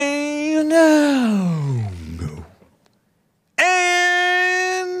No.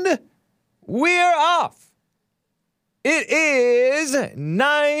 And we're off. It is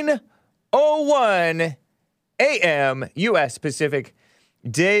 9:01 a.m. U.S. Pacific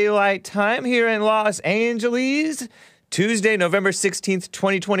Daylight Time here in Los Angeles. Tuesday, November 16th,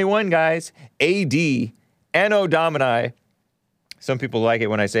 2021, guys. AD, Anno Domini. Some people like it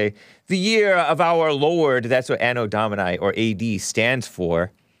when I say the year of our Lord. That's what Anno Domini, or AD, stands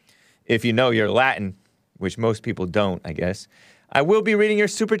for. If you know your Latin, which most people don't, I guess. I will be reading your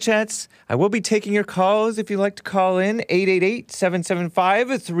super chats. I will be taking your calls if you'd like to call in.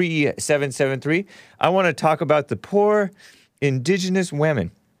 888-775-3773. I want to talk about the poor indigenous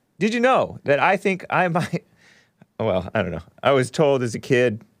women. Did you know that I think I might... Well, I don't know. I was told as a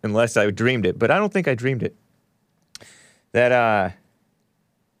kid, unless I dreamed it, but I don't think I dreamed it, that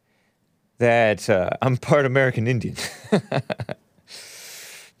I'm part American Indian.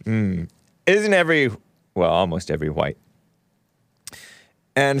 Isn't almost every white.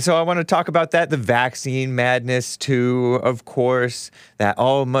 And so I want to talk about that, the vaccine madness too, of course, that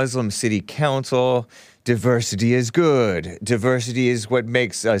all Muslim city council, diversity is good. Diversity is what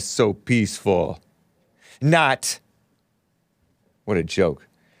makes us so peaceful. Not. What a joke.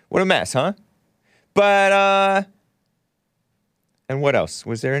 What a mess, huh? But, and what else?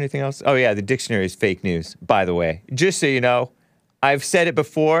 Was there anything else? Oh yeah, the dictionary is fake news, by the way. Just so you know, I've said it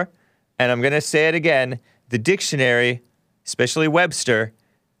before, and I'm going to say it again. The dictionary, especially Webster,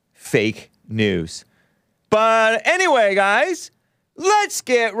 fake news. But anyway, guys, let's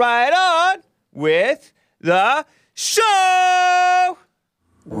get right on with the show!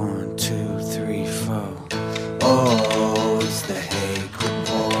 1, 2, 3, 4. Oh, it's the Hake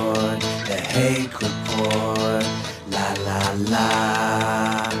Report. The Hake Report. La la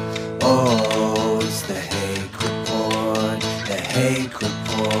la. Oh, it's the Hake Report. The Hake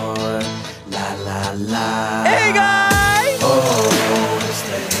Report. La la la. Hey, guys! Oh, it's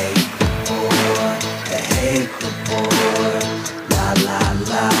the Hake Report. The Hake Report. La la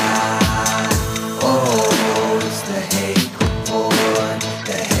la. Oh, it's the Hake Report.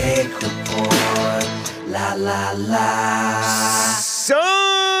 The Hake Report. La la la. So,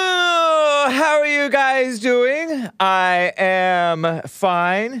 how are you guys doing? I am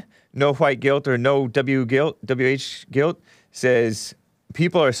fine. No white guilt or no WH guilt says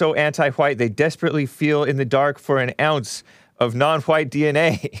people are so anti-white they desperately feel in the dark for an ounce of non-white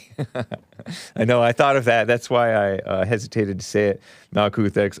DNA. I know, I thought of that. That's why I hesitated to say it.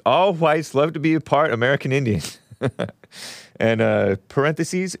 Malkuth X, all whites love to be a part American Indian. And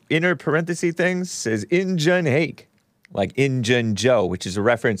parentheses, inner parenthesis things says Injun Hake, like Injun Joe, which is a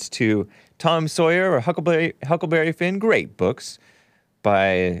reference to Tom Sawyer or Huckleberry Finn. Great books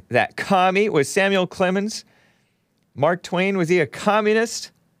by that commie. Was Samuel Clemens. Mark Twain, was he a communist?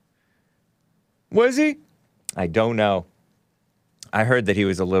 Was he? I don't know. I heard that he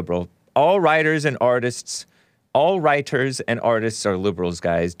was a liberal. All writers and artists are liberals,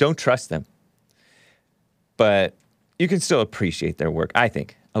 guys. Don't trust them. But you can still appreciate their work, I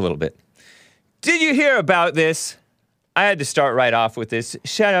think, a little bit. Did you hear about this? I had to start right off with this.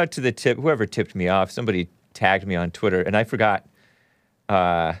 Shout out to whoever tipped me off. Somebody tagged me on Twitter, and I forgot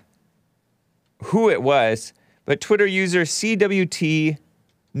who it was. But Twitter user CWT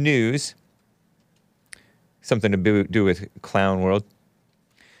News, something to do with Clown World.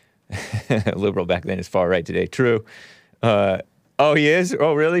 Liberal back then is far right today. True. Oh, he is?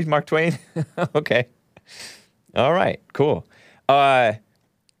 Oh, really? Mark Twain? Okay. All right. Cool. Clown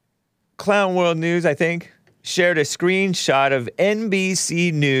World News, I think, shared a screenshot of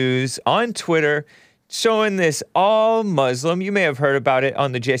NBC News on Twitter showing this all Muslim. You may have heard about it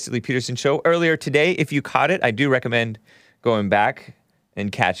on the Jesse Lee Peterson show earlier today. If you caught it, I do recommend going back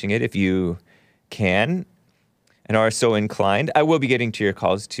and catching it if you can and are so inclined. I will be getting to your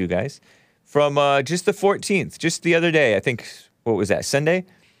calls too, guys. From just the 14th, just the other day, I think, what was that, Sunday?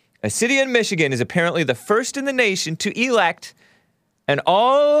 A city in Michigan is apparently the first in the nation to elect an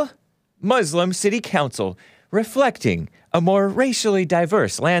all-Muslim city council, reflecting a more racially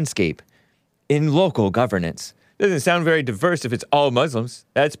diverse landscape in local governance. Doesn't sound very diverse if it's all Muslims.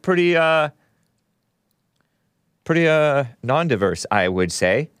 That's pretty non-diverse, I would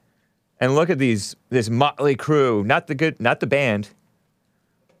say. And look at this motley crew. Not the band.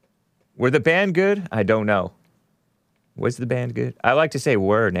 Were the band good? I don't know. Was the band good? I like to say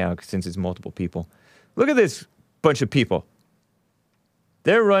were now since it's multiple people. Look at this bunch of people.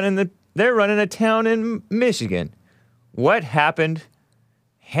 They're running a town in Michigan. What happened?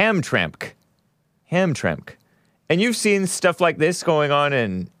 Hamtramck. And you've seen stuff like this going on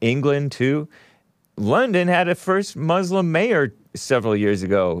in England too. London had a first Muslim mayor several years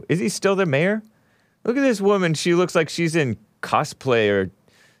ago. Is he still the mayor? Look at this woman. She looks like she's in cosplay or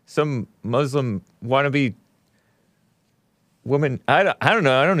some Muslim wannabe woman. I don't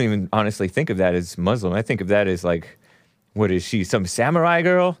know. I don't even honestly think of that as Muslim. I think of that as like, what is she, some samurai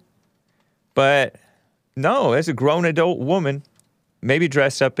girl? But no, as a grown adult woman, maybe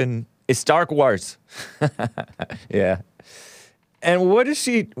dressed up in Star Wars. Yeah. And what is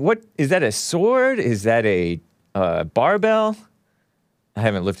that a sword? Is that a barbell? I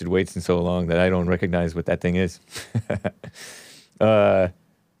haven't lifted weights in so long that I don't recognize what that thing is. I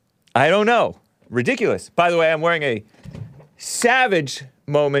don't know. Ridiculous. By the way, I'm wearing a Savage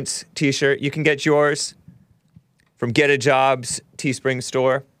Moments t-shirt. You can get yours from Get a Job's Teespring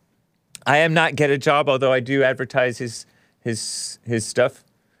store. I am not Get a Job, although I do advertise his stuff.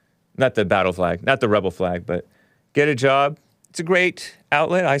 Not the battle flag, not the rebel flag, but Get a Job. It's a great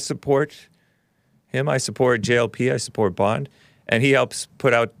outlet. I support him. I support JLP. I support Bond. And he helps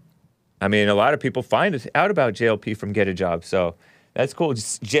put out, I mean, a lot of people find out about JLP from Get a Job. So that's cool.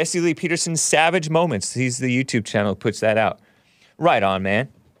 Jesse Lee Peterson's Savage Moments. He's the YouTube channel that puts that out. Right on, man.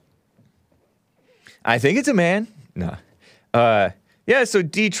 I think it's a man. No. Yeah, so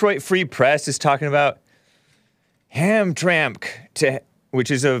Detroit Free Press is talking about Hamtramck,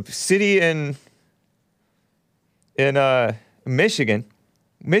 which is a city in Michigan.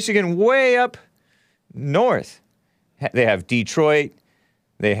 Michigan way up north. They have Detroit.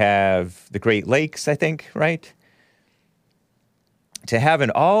 They have the Great Lakes, I think, right? To have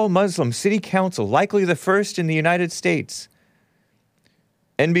an all-Muslim city council, likely the first in the United States.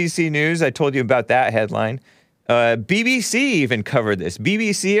 NBC News, I told you about that headline. BBC even covered this.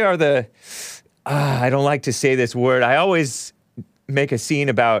 BBC are the... I don't like to say this word. I always make a scene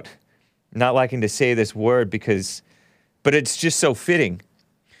about not liking to say this word but it's just so fitting.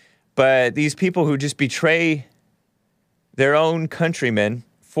 But these people who just betray their own countrymen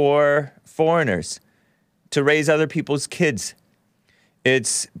for foreigners to raise other people's kids.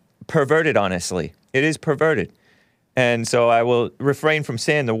 It's perverted, honestly. It is perverted. And so I will refrain from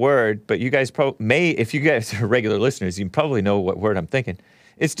saying the word, but you guys if you guys are regular listeners, you probably know what word I'm thinking.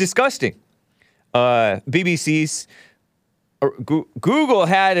 It's disgusting. BBC's, Google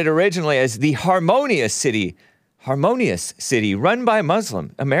had it originally as the Harmonious City run by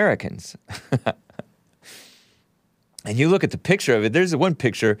Muslim Americans. And you look at the picture of it, there's one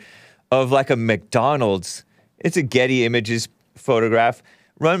picture of like a McDonald's. It's a Getty Images photograph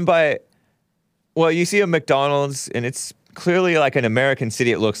run by, well, you see a McDonald's and it's clearly like an American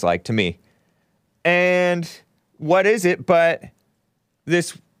city, it looks like to me. And what is it but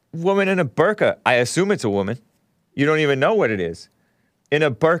this woman in a burqa? I assume it's a woman. You don't even know what it is. In a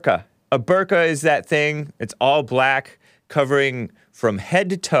burqa. A burqa is that thing, it's all black, covering from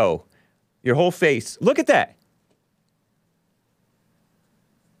head to toe, your whole face. Look at that.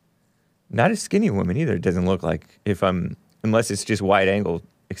 Not a skinny woman either, it doesn't look like, unless it's just wide angle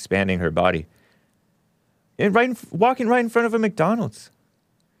expanding her body. And walking right in front of a McDonald's.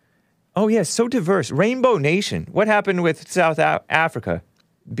 Oh yeah, so diverse. Rainbow Nation. What happened with South Africa?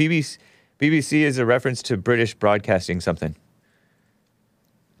 BBC is a reference to British broadcasting something.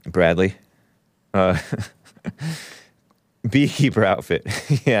 Bradley. Beekeeper outfit.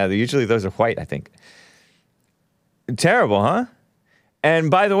 Yeah, usually those are white, I think. Terrible, huh?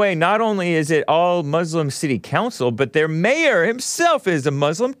 And by the way, not only is it all Muslim city council, but their mayor himself is a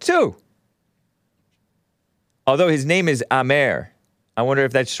Muslim too. Although his name is Amer. I wonder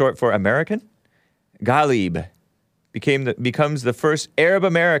if that's short for American? Ghalib becomes the first Arab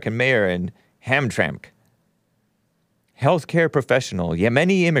American mayor in Hamtramck. Healthcare professional,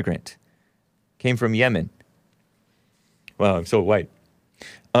 Yemeni immigrant. Came from Yemen. Wow, I'm so white.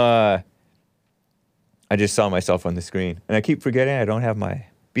 I just saw myself on the screen. And I keep forgetting I don't have my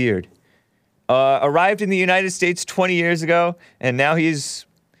beard. Arrived in the United States 20 years ago, and now he has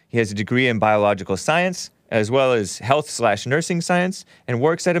a degree in biological science, as well as health/nursing science, and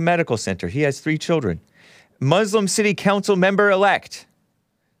works at a medical center. He has 3 children. Muslim City Council member-elect.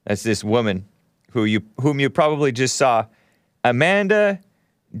 That's this woman whom you probably just saw. Amanda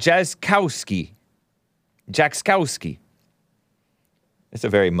Jaskowski. That's a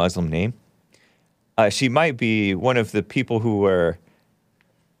very Muslim name. She might be one of the people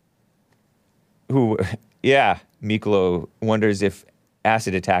Miklo wonders if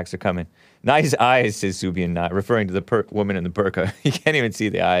acid attacks are coming. Nice eyes, says Subian, not referring to the woman in the burqa. You can't even see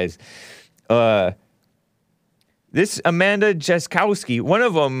the eyes. This Amanda Jaskowski, one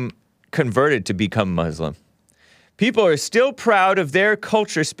of them converted to become Muslim. People are still proud of their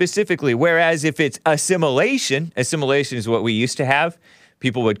culture specifically, whereas if it's assimilation is what we used to have.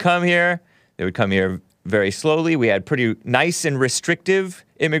 People would come here, they would come here very slowly. We had pretty nice and restrictive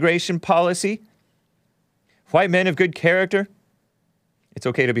immigration policy. White men of good character. It's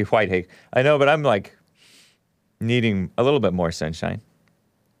okay to be white, Hake. I know, but I'm like needing a little bit more sunshine.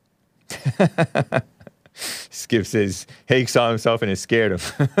 Skip says Hake saw himself and it scared him.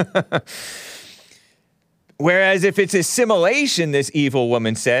 Whereas if it's assimilation, this evil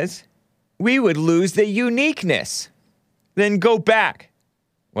woman says, we would lose the uniqueness. Then go back.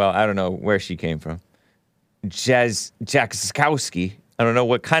 Well, I don't know where she came from. Jackskowski. I don't know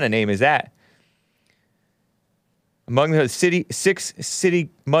what kind of name is that. Among the 6 city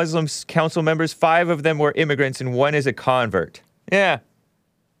Muslim council members, 5 of them were immigrants and 1 is a convert. Yeah.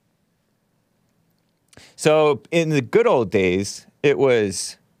 So in the good old days, it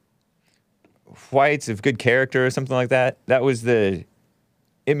was whites of good character or something like that. That was the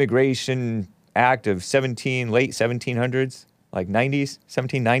Immigration Act of late 1700s, like 90s,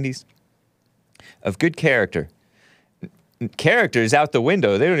 1790s, of good character. Character is out the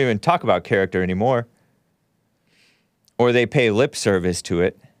window. They don't even talk about character anymore. Or they pay lip service to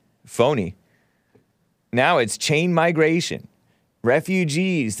it. Phony. Now it's chain migration,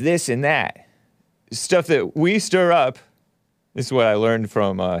 refugees, this and that. Stuff that we stir up. This is what I learned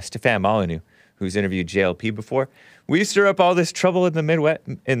from Stefan Molyneux, who's interviewed JLP before. We stir up all this trouble in the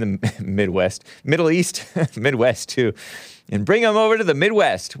Midwest, Middle East, Midwest too, and bring them over to the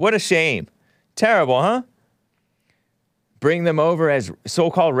Midwest. What a shame. Terrible, huh? Bring them over as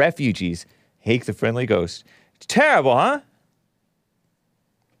so-called refugees. Hake the friendly ghost. Terrible, huh?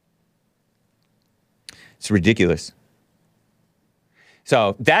 It's ridiculous.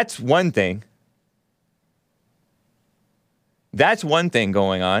 So that's one thing. That's one thing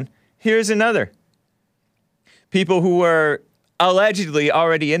going on. Here's another. People who were allegedly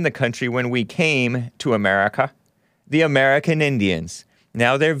already in the country when we came to America, the American Indians.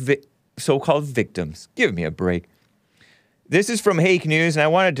 Now they're so-called victims. Give me a break. This is from Hake News, and I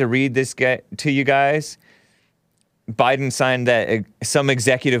wanted to read this to you guys. Biden signed some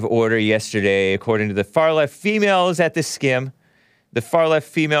executive order yesterday, according to the far-left females at the Skim, the far-left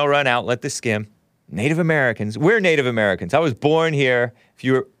female-run outlet, the Skim. Native Americans. We're Native Americans. I was born here. If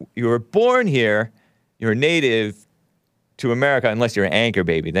you were born here, you're native to America, unless you're an anchor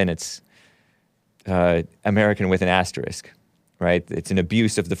baby. Then it's American with an asterisk, right? It's an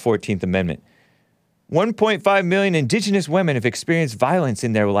abuse of the 14th Amendment. 1.5 million indigenous women have experienced violence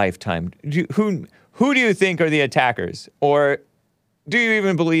in their lifetime. Who do you think are the attackers? Or do you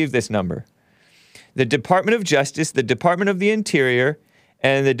even believe this number? The Department of Justice, the Department of the Interior,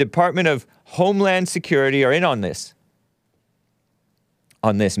 and the Department of Homeland Security are in on this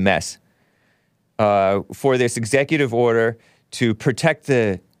mess for this executive order to protect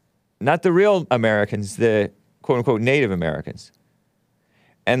not the real Americans, the quote-unquote Native Americans.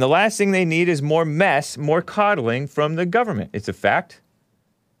 And the last thing they need is more mess, more coddling from the government. It's a fact.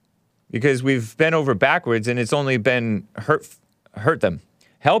 Because we've bent over backwards and it's only been hurt them.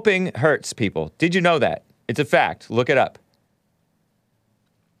 Helping hurts people. Did you know that? It's a fact. Look it up.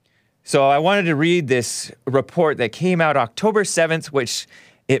 So I wanted to read this report that came out October 7th, which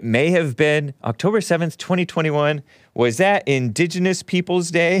it may have been October 7th, 2021. Was that Indigenous Peoples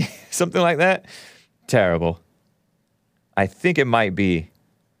Day? Something like that? Terrible. I think it might be.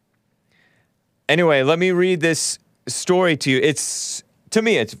 Anyway, let me read this story to you. To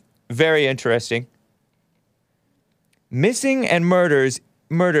me, it's very interesting. Missing and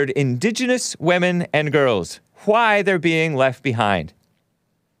murdered Indigenous women and girls. Why they're being left behind.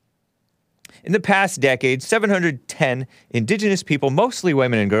 In the past decade, 710 Indigenous people, mostly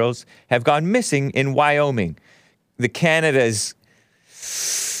women and girls, have gone missing in Wyoming. The Canada's,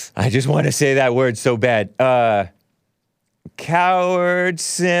 I just want to say that word so bad. Coward,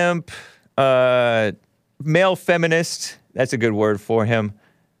 simp, male feminist, that's a good word for him.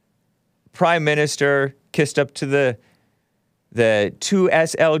 Prime Minister kissed up to the 2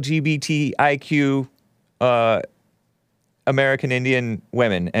 SLGBTIQ American Indian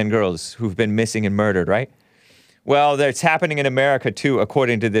women and girls who've been missing and murdered, right? Well, that's happening in America too,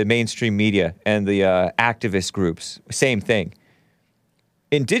 according to the mainstream media and the activist groups. Same thing.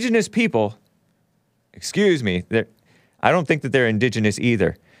 Indigenous people, excuse me, I don't think that they're indigenous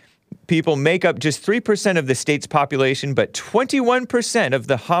either. People make up just 3% of the state's population, but 21% of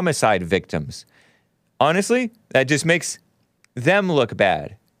the homicide victims. Honestly, that just makes them look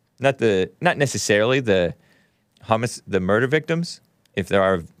bad. Not necessarily the murder victims, if there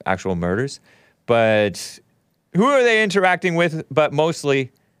are actual murders, but who are they interacting with? But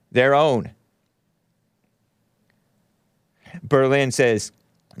mostly their own. Berlin says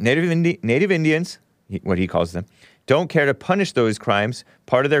Native Indians, what he calls them, don't care to punish those crimes,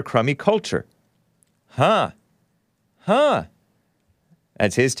 part of their crummy culture. Huh. Huh.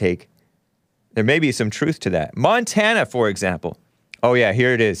 That's his take. There may be some truth to that. Montana, for example. Oh, yeah,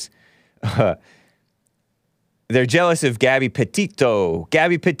 here it is. They're jealous of Gabby Petito.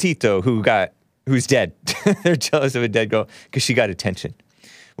 Gabby Petito, who's dead. They're jealous of a dead girl because she got attention.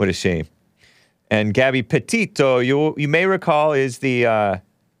 What a shame. And Gabby Petito, you may recall, was the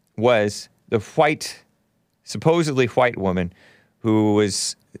supposedly white woman who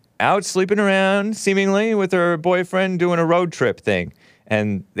was out sleeping around, seemingly, with her boyfriend doing a road trip thing.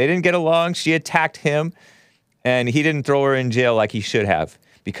 And they didn't get along. She attacked him, and he didn't throw her in jail like he should have,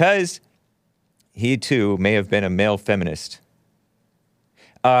 because he, too, may have been a male feminist.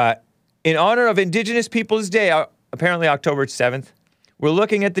 In honor of Indigenous Peoples Day, apparently October 7th, we're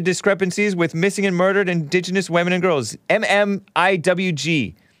looking at the discrepancies with missing and murdered Indigenous women and girls.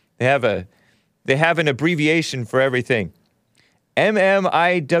 MMIWG. They have an abbreviation for everything.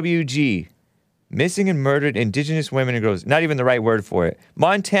 MMIWG. Missing and murdered Indigenous women and girls. Not even the right word for it.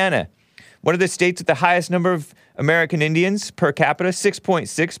 Montana. One of the states with the highest number of American Indians per capita.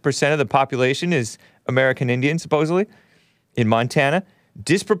 6.6% of the population is American Indian, supposedly, in Montana.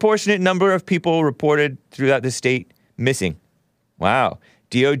 Disproportionate number of people reported throughout the state missing. Wow.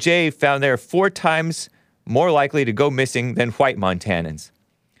 DOJ found they're 4 times more likely to go missing than white Montanans.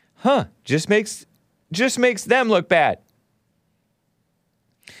 Huh. Just makes them look bad.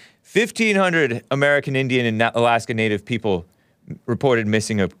 1,500 American Indian and Alaska Native people reported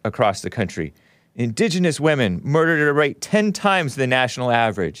missing across the country. Indigenous women murdered at a rate 10 times the national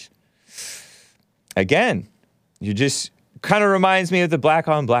average. Again, you just kind of reminds me of the black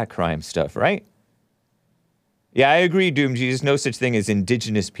on black crime stuff, right? Yeah, I agree, Doom Jesus. No such thing as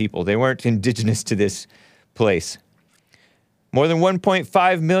indigenous people. They weren't indigenous to this place. More than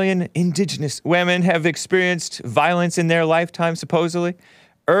 1.5 million indigenous women have experienced violence in their lifetime, supposedly.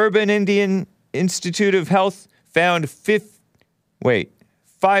 Urban Indian Institute of Health found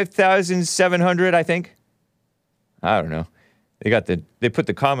 5,700, I think. I don't know. They put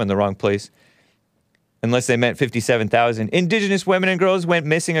the comma in the wrong place. Unless they meant 57,000. Indigenous women and girls went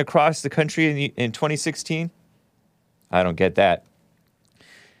missing across the country in 2016. I don't get that.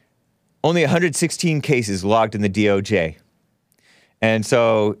 Only 116 cases logged in the DOJ. And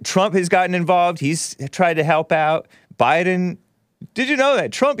so Trump has gotten involved. He's tried to help out. Biden, did you know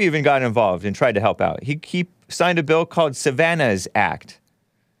that? Trump even got involved and tried to help out. He signed a bill called Savannah's Act.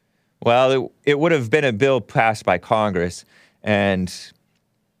 Well, it would have been a bill passed by Congress, and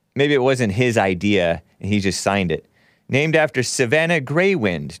maybe it wasn't his idea, and he just signed it. Named after Savannah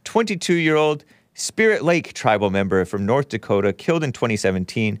Graywind, 22-year-old Spirit Lake tribal member from North Dakota, killed in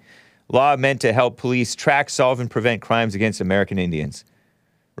 2017. Law meant to help police track, solve, and prevent crimes against American Indians.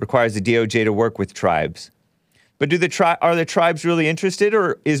 Requires the DOJ to work with tribes. But are the tribes really interested,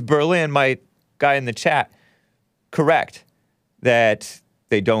 or is Berlin, my guy in the chat, correct that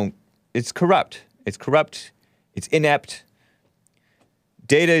they don't? It's corrupt. It's corrupt. It's inept.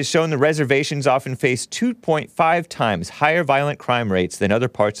 Data has shown the reservations often face 2.5 times higher violent crime rates than other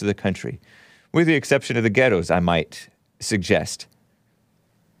parts of the country, with the exception of the ghettos, I might suggest.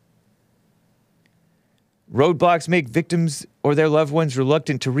 Roadblocks make victims or their loved ones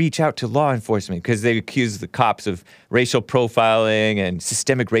reluctant to reach out to law enforcement because they accuse the cops of racial profiling and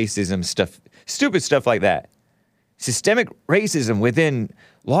systemic racism stuff, stupid stuff like that. Systemic racism within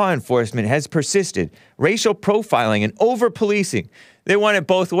law enforcement has persisted. Racial profiling and over-policing. They want it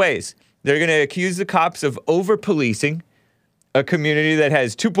both ways. They're going to accuse the cops of over-policing a community that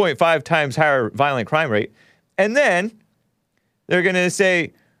has 2.5 times higher violent crime rate. And then they're going to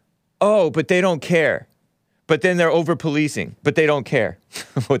say, oh, but they don't care. But then they're over-policing, but they don't care.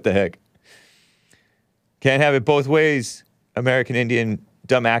 What the heck? Can't have it both ways, American Indian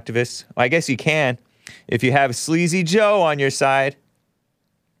dumb activists. Well, I guess you can if you have Sleazy Joe on your side.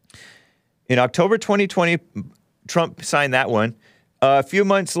 In October 2020, Trump signed that one. A few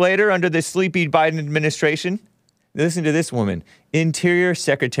months later, under the sleepy Biden administration, listen to this woman, Interior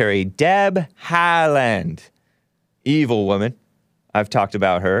Secretary Deb Haaland. Evil woman. I've talked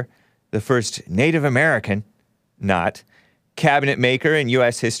about her. The first Native American, not, cabinet maker in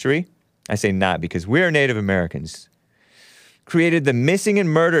U.S. history. I say not because we're Native Americans. Created the Missing and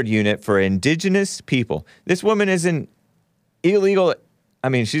Murdered Unit for Indigenous people. This woman is an illegal,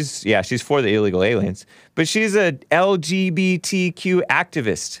 she's for the illegal aliens, but she's a LGBTQ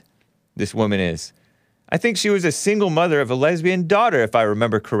activist, this woman is. I think she was a single mother of a lesbian daughter, if I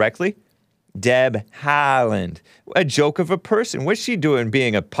remember correctly. Deb Haaland. A joke of a person. What's she doing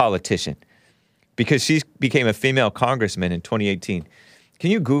being a politician? Because she became a female congressman in 2018.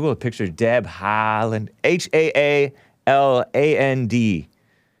 Can you Google a picture of Deb Haaland? Haaland.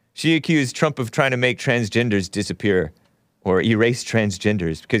 She accused Trump of trying to make transgenders disappear or erase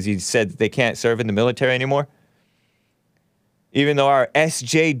transgenders because he said they can't serve in the military anymore. Even though our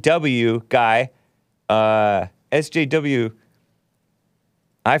SJW guy, SJW,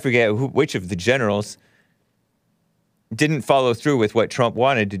 I forget which of the generals, didn't follow through with what Trump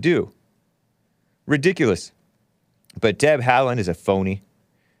wanted to do. Ridiculous. But Deb Haaland is a phony.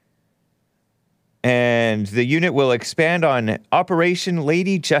 And the unit will expand on Operation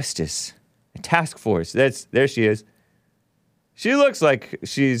Lady Justice, a task force. There she is. She looks like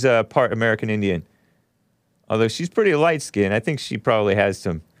she's part American Indian. Although she's pretty light-skinned. I think she probably has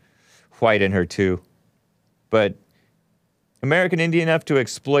some white in her, too. But American Indian enough to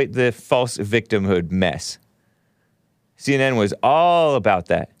exploit the false victimhood mess. CNN was all about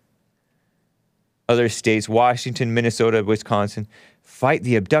that. Other states, Washington, Minnesota, Wisconsin, fight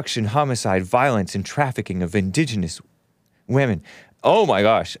the abduction, homicide, violence, and trafficking of indigenous women. Oh my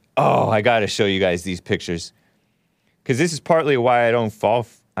gosh. Oh, I gotta show you guys these pictures. Because this is partly why I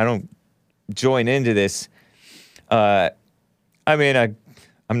don't join into this. I'm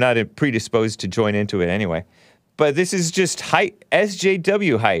not predisposed to join into it anyway. But this is just hype,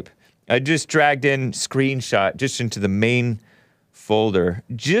 SJW hype. I just dragged in screenshot just into the main folder,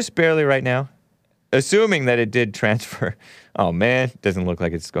 just barely right now. Assuming that it did transfer. Oh man, doesn't look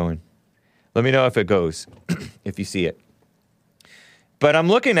like it's going. Let me know if it goes, if you see it. But I'm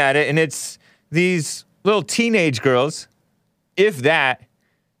looking at it, and it's these little teenage girls, if that,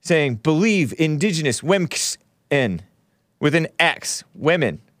 saying, believe indigenous women, with an X,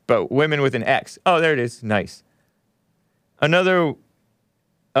 women, but women with an X. Oh, there it is, nice. Another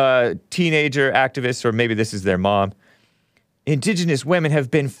teenager activist, or maybe this is their mom, indigenous women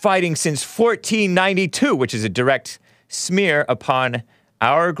have been fighting since 1492, which is a direct smear upon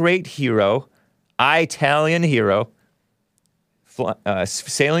our great hero, Italian hero,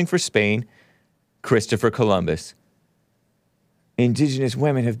 sailing for Spain, Christopher Columbus. Indigenous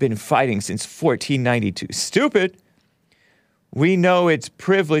women have been fighting since 1492. Stupid. We know it's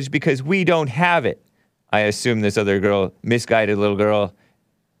privilege because we don't have it. I assume this other girl, misguided little girl,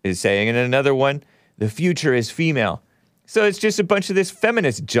 is saying. And another one, the future is female. So it's just a bunch of this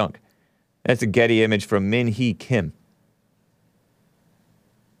feminist junk. That's a Getty image from Min Hee Kim.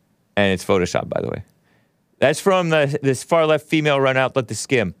 And it's Photoshopped, by the way. That's from this far-left female run outlet, The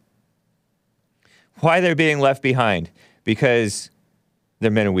Skim. Why they're being left behind? Because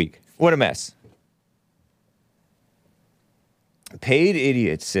they're men and weak. What a mess. Paid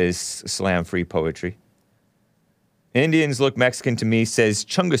idiots, says Slam Free Poetry. Indians look Mexican to me, says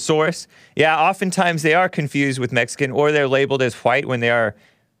Chungosaurus. Yeah, oftentimes they are confused with Mexican, or they're labeled as white when they are,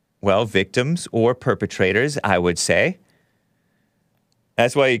 well, victims or perpetrators, I would say.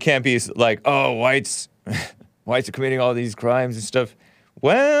 That's why you can't be like, oh, whites are committing all these crimes and stuff.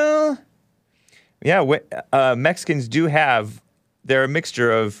 Well, yeah, Mexicans do have, they're a mixture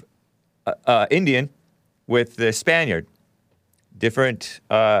of Indian with the Spaniard. Different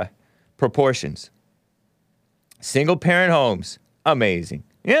proportions. Single parent homes. Amazing.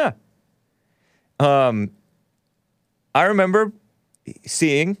 Yeah. I remember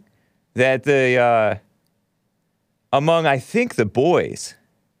seeing that among, I think, the boys,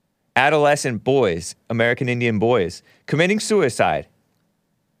 adolescent boys, American Indian boys, committing suicide.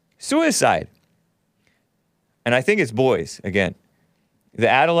 Suicide. And I think it's boys, again. The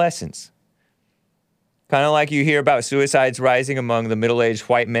adolescents. Kind of like you hear about suicides rising among the middle-aged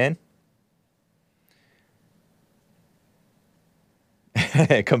white men.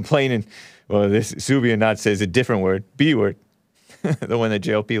 Complaining. Well, this Subian Knot says a different word. B word. The one that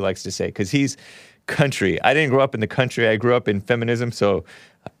JLP likes to say. Because he's country. I didn't grow up in the country. I grew up in feminism. So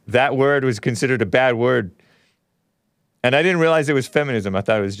that word was considered a bad word. And I didn't realize it was feminism. I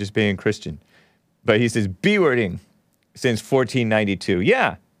thought it was just being Christian. But he says B-wording since 1492.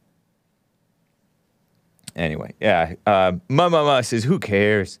 Yeah. Anyway, yeah. Mama says, who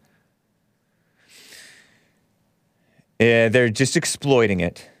cares? Yeah, they're just exploiting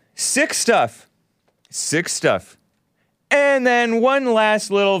it. Sick stuff. Sick stuff. And then one last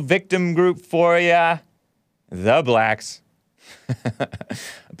little victim group for ya. The blacks.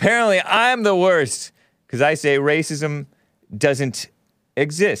 Apparently, I'm the worst. Because I say racism doesn't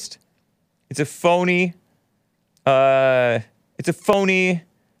exist. It's a phony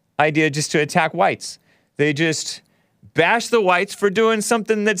idea just to attack whites. They just bash the whites for doing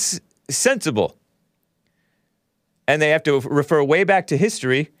something that's sensible. And they have to refer way back to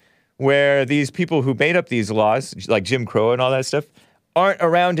history where these people who made up these laws, like Jim Crow and all that stuff, aren't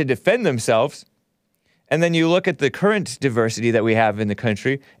around to defend themselves. And then you look at the current diversity that we have in the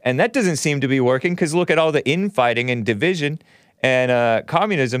country, and that doesn't seem to be working because look at all the infighting and division and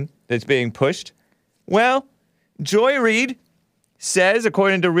communism that's being pushed. Well, Joy Reid says,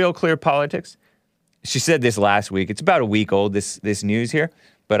 according to Real Clear Politics, she said this last week. It's about a week old, this news here,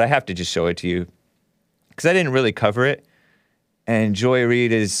 but I have to just show it to you because I didn't really cover it. And Joy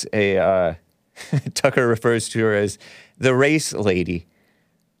Reid is a, Tucker refers to her as the race lady.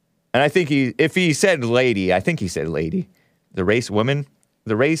 And I think if he said lady, I think he said lady. The race woman,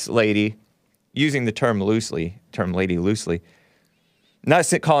 the race lady, using the term lady loosely.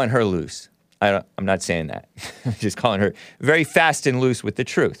 Not calling her loose. I'm not saying that. I'm just calling her very fast and loose with the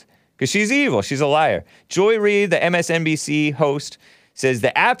truth. Because she's evil. She's a liar. Joy Reid, the MSNBC host, says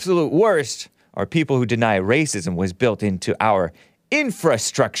the absolute worst are people who deny racism was built into our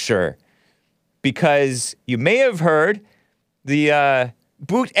infrastructure. Because you may have heard the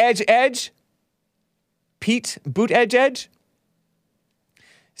Pete Buttigieg,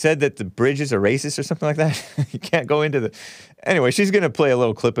 said that the bridges are racist or something like that. You can't go into the... Anyway, she's going to play a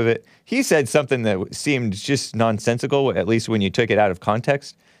little clip of it. He said something that seemed just nonsensical, at least when you took it out of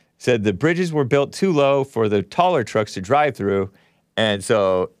context. Said the bridges were built too low for the taller trucks to drive through, and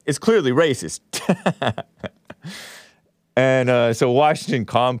so it's clearly racist. And so Washington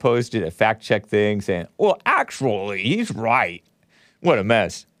Compost did a fact-check thing saying, well, actually, he's right. What a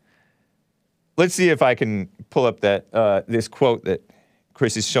mess. Let's see if I can pull up that this quote that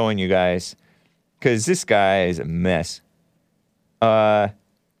Chris is showing you guys, because this guy is a mess. What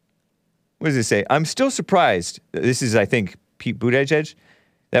does it say? I'm still surprised. This is, I think, Pete Buttigieg.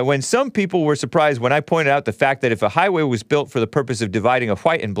 That when some people were surprised when I pointed out the fact that if a highway was built for the purpose of dividing a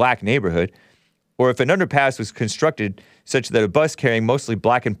white and black neighborhood, or if an underpass was constructed such that a bus carrying mostly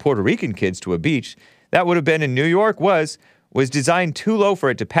black and Puerto Rican kids to a beach, that would have been in New York was designed too low for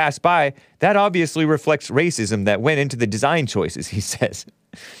it to pass by, that obviously reflects racism that went into the design choices, he says.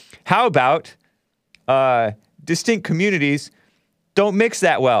 How about distinct communities don't mix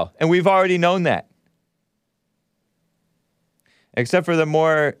that well? And we've already known that. Except for the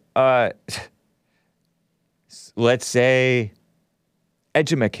more, let's say,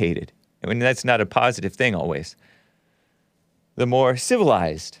 educated. I mean, that's not a positive thing always. The more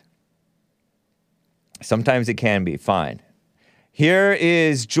civilized. Sometimes it can be, fine. Here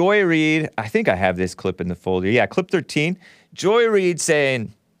is Joy Reid. I think I have this clip in the folder. Yeah, clip 13. Joy Reid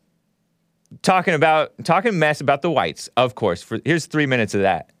talking mess about the whites, of course. Here's 3 minutes of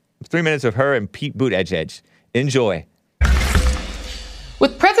that. 3 minutes of her and Pete Buttigieg. Enjoy.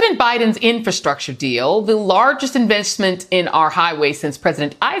 With President Biden's infrastructure deal, the largest investment in our highways since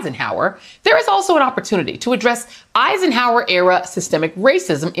President Eisenhower, there is also an opportunity to address Eisenhower-era systemic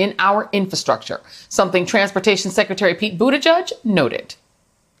racism in our infrastructure, something Transportation Secretary Pete Buttigieg noted.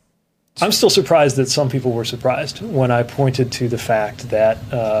 I'm still surprised that some people were surprised when I pointed to the fact that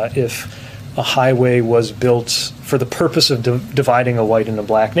if a highway was built for the purpose of dividing a white and a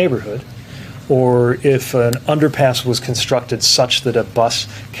black neighborhood, or if an underpass was constructed such that a bus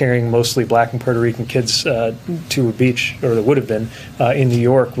carrying mostly black and Puerto Rican kids to a beach, or that would have been in New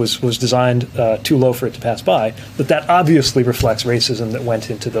York, was designed too low for it to pass by, that obviously reflects racism that went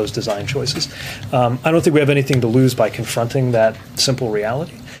into those design choices. I don't think we have anything to lose by confronting that simple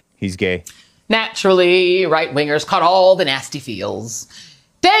reality. He's gay. Naturally, right-wingers caught all the nasty feels.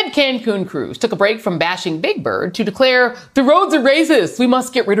 Dead Cancun cruise took a break from bashing Big Bird to declare the roads are racist. We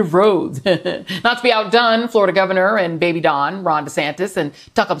must get rid of roads. Not to be outdone, Florida Governor and Baby Don, Ron DeSantis, and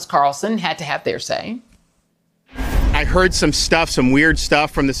Tuckums Carlson had to have their say. I heard some weird stuff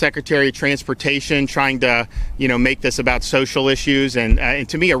from the Secretary of Transportation trying to, make this about social issues. And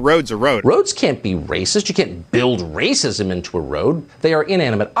to me, a road's a road. Roads can't be racist. You can't build racism into a road. They are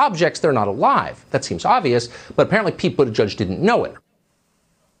inanimate objects. They're not alive. That seems obvious, but apparently Pete Buttigieg didn't know it.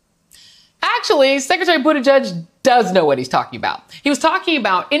 Actually, Secretary Buttigieg does know what he's talking about. He was talking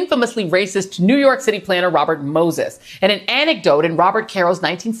about infamously racist New York City planner Robert Moses and an anecdote in Robert Caro's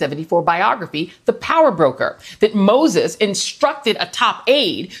 1974 biography, The Power Broker, that Moses instructed a top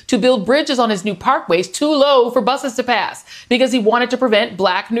aide to build bridges on his new parkways too low for buses to pass because he wanted to prevent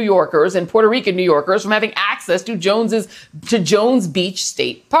black New Yorkers and Puerto Rican New Yorkers from having access to Jones Beach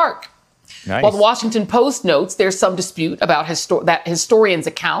State Park. Nice. While the Washington Post notes there's some dispute about that historian's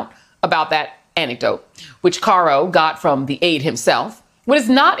account about that anecdote, which Caro got from the aide himself. What is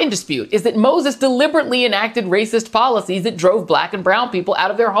not in dispute is that Moses deliberately enacted racist policies that drove black and brown people out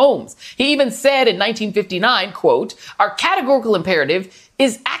of their homes. He even said in 1959, quote, "Our categorical imperative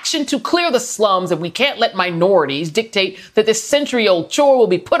is action to clear the slums, and we can't let minorities dictate that this century-old chore will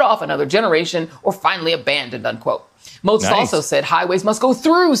be put off another generation or finally abandoned," unquote. Moses also said highways must go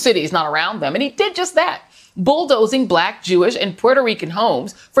through cities, not around them, and he did just that, bulldozing black, Jewish, and Puerto Rican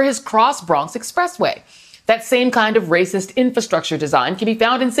homes for his Cross Bronx Expressway. That same kind of racist infrastructure design can be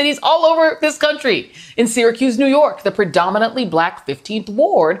found in cities all over this country. In Syracuse, New York, the predominantly black 15th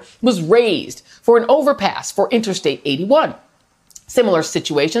Ward was razed for an overpass for Interstate 81. Similar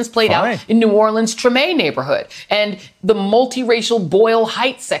situations played out in New Orleans' Treme neighborhood and the multiracial Boyle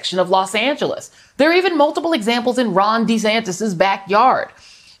Heights section of Los Angeles. There are even multiple examples in Ron DeSantis' backyard.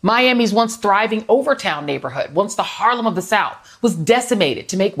 Miami's once thriving Overtown neighborhood, once the Harlem of the South, was decimated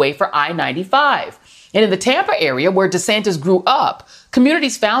to make way for I-95. And in the Tampa area where DeSantis grew up,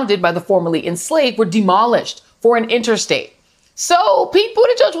 communities founded by the formerly enslaved were demolished for an interstate. So Pete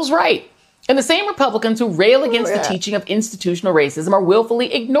Buttigieg was right. And the same Republicans who rail against the teaching of institutional racism are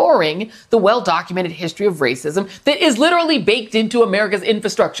willfully ignoring the well-documented history of racism that is literally baked into America's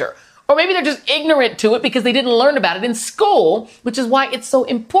infrastructure. Or maybe they're just ignorant to it because they didn't learn about it in school, which is why it's so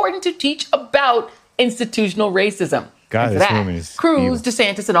important to teach about institutional racism. God, this woman is Cruz, evil.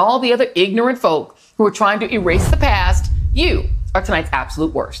 DeSantis, and all the other ignorant folk who are trying to erase the past, you are tonight's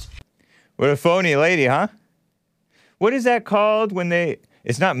absolute worst. What a phony lady, huh? What is that called when they...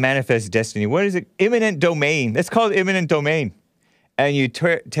 It's not manifest destiny. What is it? Imminent domain. That's called imminent domain. And you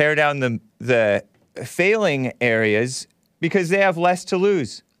tear down the failing areas because they have less to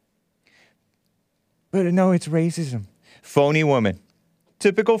lose. But no, it's racism. Phony woman.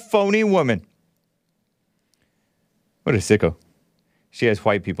 Typical phony woman. What a sicko. She has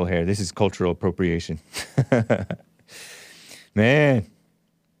white people hair. This is cultural appropriation. Man.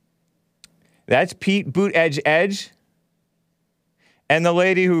 That's Pete Buttigieg. And the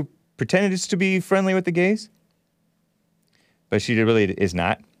lady who pretended to be friendly with the gays. But she really is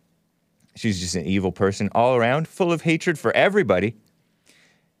not. She's just an evil person all around, full of hatred for everybody.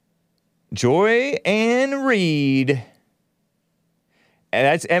 Joy Ann Reid. And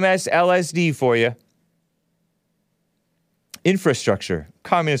that's MSLSD for you. Infrastructure.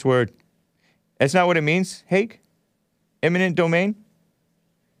 Communist word. That's not what it means, Hake? Eminent domain?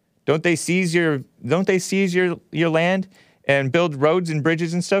 Don't they seize your land and build roads and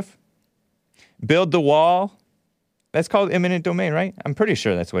bridges and stuff? Build the wall? That's called eminent domain, right? I'm pretty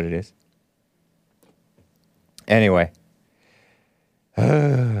sure that's what it is. Anyway.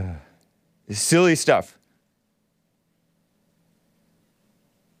 Silly stuff.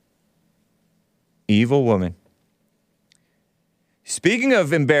 Evil woman. Speaking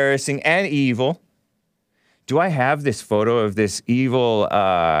of embarrassing and evil, do I have this photo of this evil,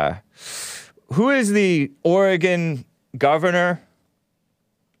 who is the Oregon governor?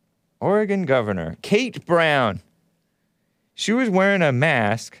 Oregon governor. Kate Brown. She was wearing a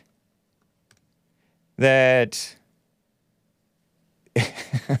mask that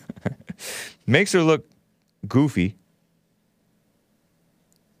makes her look goofy.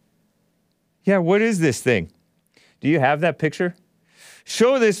 Yeah, what is this thing? Do you have that picture?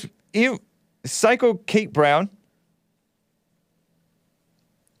 Show this psycho Kate Brown.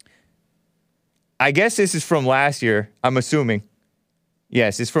 I guess this is from last year, I'm assuming.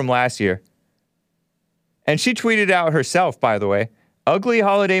 Yes, it's from last year. And she tweeted out herself, by the way, ugly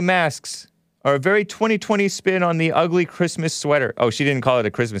holiday masks are a very 2020 spin on the ugly Christmas sweater. Oh, she didn't call it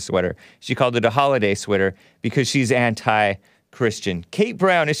a Christmas sweater. She called it a holiday sweater because she's anti-Christian. Kate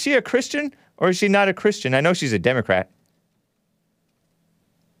Brown, is she a Christian or is she not a Christian? I know she's a Democrat.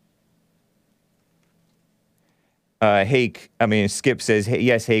 Skip says, hey,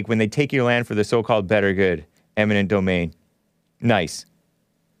 yes, Hake, when they take your land for the so-called better good, eminent domain. Nice.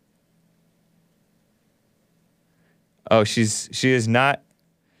 Oh, she is not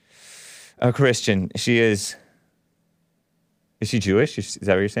a Christian. She is she Jewish? Is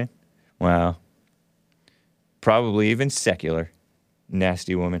that what you're saying? Wow. Probably even secular.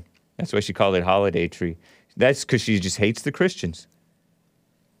 Nasty woman. That's why she called it holiday tree. That's because she just hates the Christians.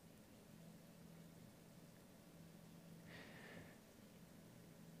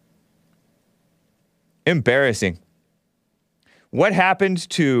 Embarrassing. What happened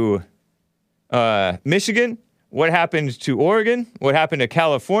to Michigan? What happened to Oregon? What happened to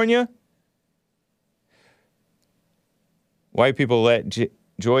California? White people let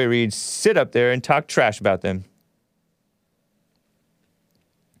Joy Reid sit up there and talk trash about them.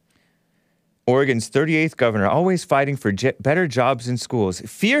 Oregon's 38th governor, always fighting for better jobs in schools.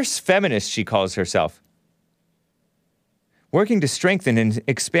 Fierce feminist, she calls herself. Working to strengthen and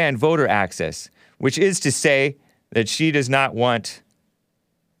expand voter access, which is to say that she does not want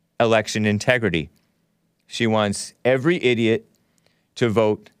election integrity. She wants every idiot to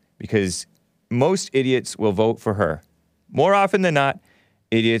vote because most idiots will vote for her. More often than not,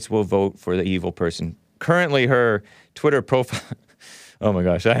 idiots will vote for the evil person. Currently, her Twitter profile... Oh my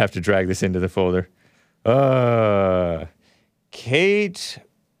gosh, I have to drag this into the folder. Kate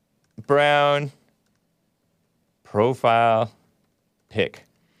Brown profile pic.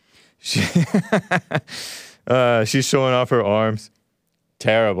 She's showing off her arms.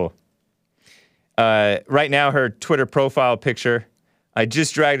 Terrible. Right now, her Twitter profile picture, I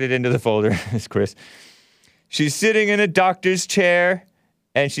just dragged it into the folder, it's Chris. She's sitting in a doctor's chair,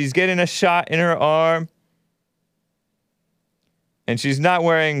 and she's getting a shot in her arm. And she's not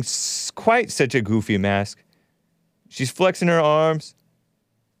wearing quite such a goofy mask. She's flexing her arms,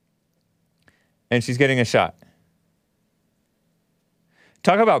 and she's getting a shot.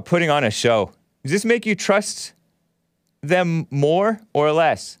 Talk about putting on a show. Does this make you trust them more or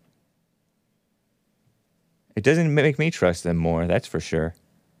less? It doesn't make me trust them more, that's for sure.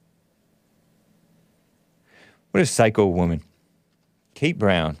 What a psycho woman. Kate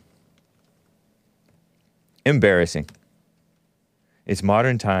Brown. Embarrassing. It's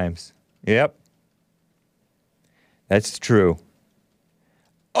modern times. Yep. That's true.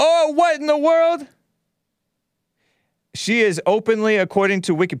 Oh, what in the world? She is openly, according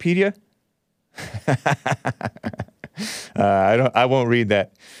to Wikipedia. I won't read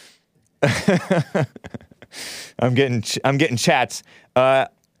that. I'm getting chats.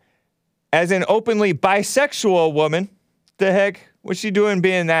 As an openly bisexual woman, the heck? What's she doing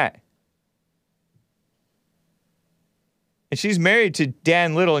being that? And she's married to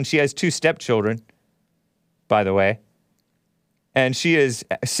Dan Little, and she has 2 stepchildren, by the way. And she is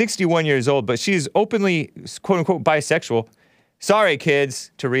 61 years old, but she's openly, quote-unquote, bisexual. Sorry,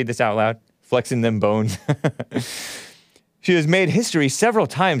 kids, to read this out loud. Flexing them bones. She has made history several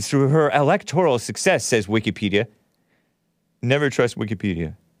times through her electoral success, says Wikipedia. Never trust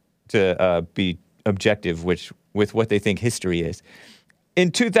Wikipedia to be objective with what they think history is.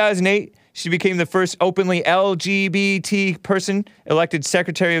 In 2008, she became the first openly LGBT person elected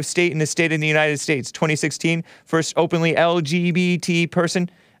Secretary of State in the state of the United States. 2016, first openly LGBT person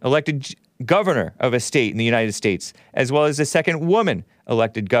elected governor of a state in the United States, as well as the second woman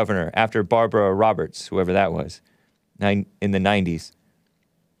elected governor after Barbara Roberts, whoever that was, in the 90s.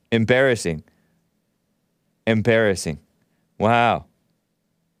 Embarrassing. Embarrassing. Wow.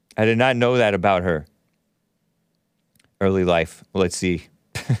 I did not know that about her. Early life. Let's see.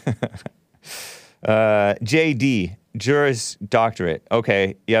 JD, Juris Doctorate.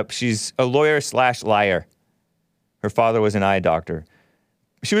 Okay, yep, she's a lawyer/liar. Her father was an eye doctor.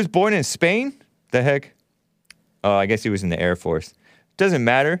 She was born in Spain? The heck? Oh, I guess he was in the Air Force. Doesn't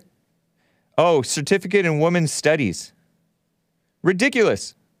matter. Oh, certificate in women's studies.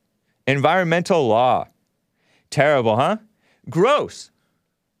 Ridiculous. Environmental law. Terrible, huh? Gross.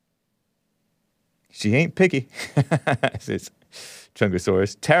 She ain't picky. It's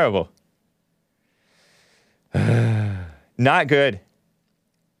Chungosaurus. Terrible. Not good.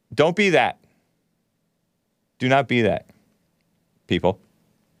 Don't be that. Do not be that, people.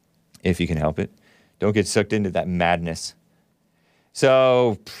 If you can help it. Don't get sucked into that madness.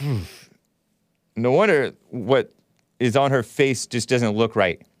 So, no wonder what is on her face just doesn't look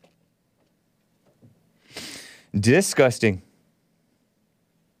right. Disgusting.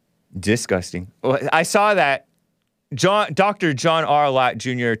 Disgusting. Well, I saw that. Dr. John R. Lott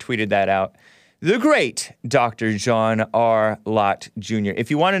Jr. tweeted that out. The great Dr. John R. Lott Jr.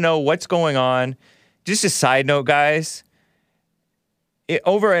 If you want to know what's going on, just a side note, guys.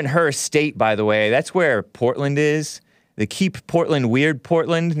 Over in her state, by the way, that's where Portland is. The Keep Portland Weird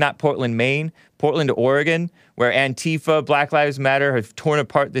Portland, not Portland, Maine. Portland, Oregon, where Antifa, Black Lives Matter have torn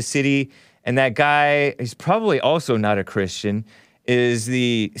apart the city. And that guy is probably also not a Christian, is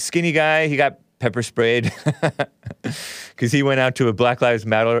the skinny guy. He got pepper sprayed because he went out to a Black Lives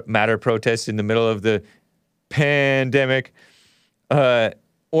Matter protest in the middle of the pandemic.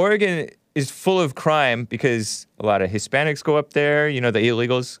 Oregon is full of crime because a lot of Hispanics go up there. You know, the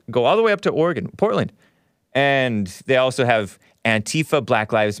illegals go all the way up to Oregon, Portland. And they also have Antifa,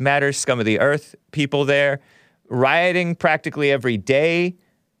 Black Lives Matter, scum of the earth people there, rioting practically every day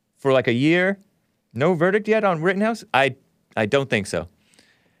for like a year. No verdict yet on Rittenhouse? I don't think so.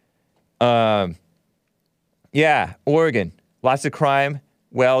 Yeah, Oregon, lots of crime.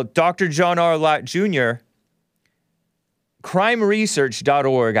 Well, Dr. John R. Lott Jr.,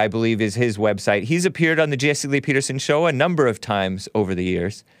 crimeresearch.org, I believe, is his website. He's appeared on the Jesse Lee Peterson show a number of times over the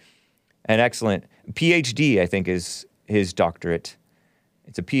years. An excellent PhD, I think, is his doctorate.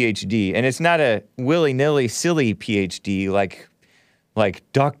 It's a PhD, and it's not a willy-nilly silly PhD like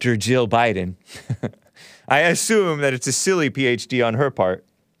Dr. Jill Biden. I assume that it's a silly PhD on her part.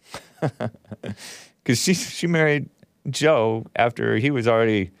 Because she married Joe after he was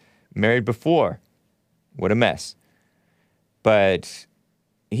already married before. What a mess. But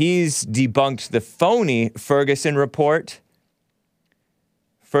he's debunked the phony Ferguson report.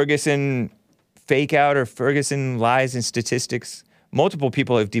 Ferguson fake out or Ferguson lies and statistics. Multiple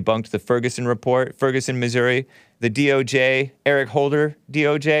people have debunked the Ferguson report, Ferguson, Missouri, the DOJ, Eric Holder,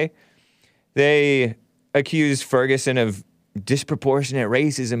 DOJ. They accused Ferguson of disproportionate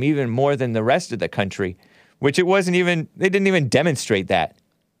racism even more than the rest of the country, which they didn't even demonstrate that.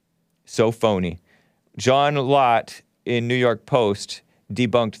 So phony. John Lott in New York Post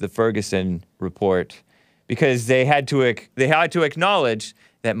debunked the Ferguson report because they had to acknowledge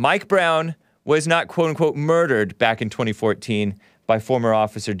that Mike Brown was not, quote unquote, murdered back in 2014 by former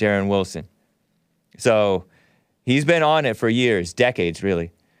officer Darren Wilson. So he's been on it for years, decades,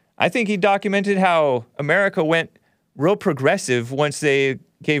 really. I think he documented how America went real progressive once they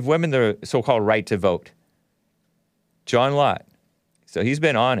gave women the so-called right to vote. John Lott. So he's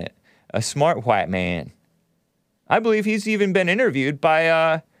been on it. A smart white man. I believe he's even been interviewed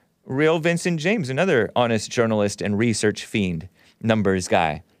by real Vincent James, another honest journalist and research fiend, numbers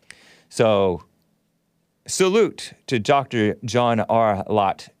guy. So salute to Dr. John R.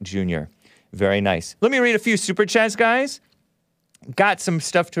 Lott Jr. Very nice. Let me read a few super chats, guys. Got some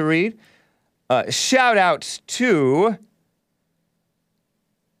stuff to read. Shout out to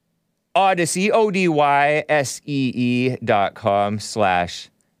Odyssey,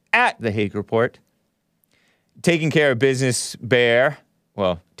 odyssee.com/@the-Hake-Report. Taking care of business, Bear.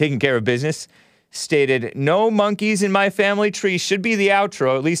 Well, taking care of business. Stated, no monkeys in my family tree should be the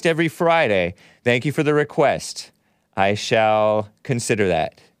outro at least every Friday. Thank you for the request. I shall consider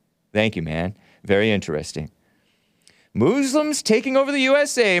that. Thank you, man. Very interesting. Muslims taking over the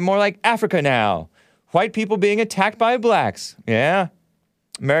USA, more like Africa now. White people being attacked by blacks. Yeah.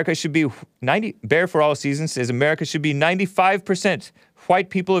 America should be 90, Bear for All Seasons says America should be 95% white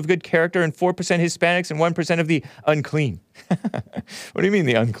people of good character and 4% Hispanics and 1% of the unclean. What do you mean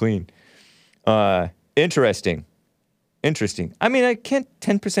the unclean? Interesting. I mean, I can't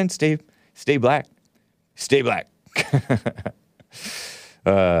 10% stay black. Stay black.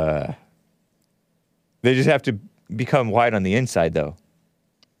 They just have to become white on the inside, though.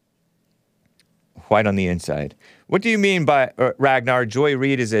 White on the inside. What do you mean by, Ragnar, Joy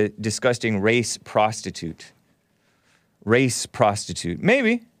Reid is a disgusting race prostitute? Race prostitute.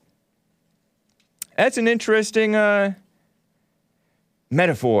 Maybe. That's an interesting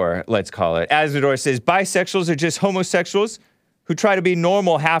metaphor, let's call it. Azador says, bisexuals are just homosexuals who try to be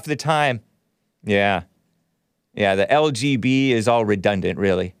normal half the time. Yeah. Yeah, the LGB is all redundant,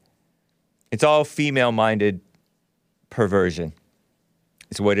 really. It's all female-minded perversion.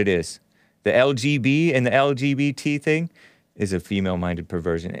 It's what it is. The LGB and the LGBT thing is a female-minded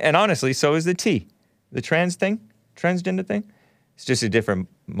perversion. And honestly, so is the T. The transgender thing. It's just a different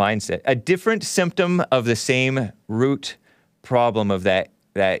mindset. A different symptom of the same root problem of that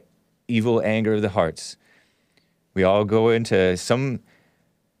evil anger of the hearts. We all go into some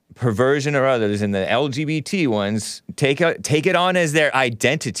perversion or others, and the LGBT ones take it on as their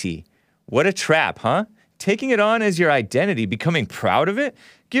identity. What a trap, huh? Taking it on as your identity, becoming proud of it?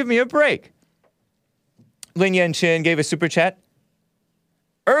 Give me a break. Lin Yen Chin gave a super chat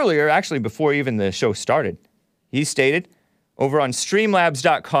earlier, actually before even the show started. He stated over on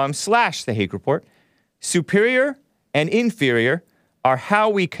streamlabs.com/the-Hake-Report, superior and inferior are how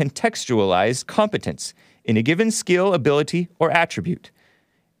we contextualize competence in a given skill, ability, or attribute.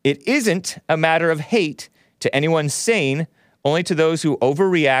 It isn't a matter of hate to anyone sane, only to those who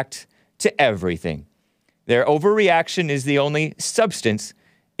overreact to everything. Their overreaction is the only substance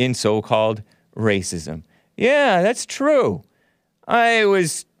in so-called racism. Yeah, that's true. I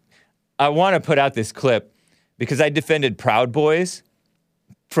want to put out this clip because I defended Proud Boys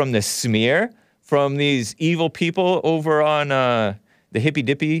from the smear from these evil people over on the Hippy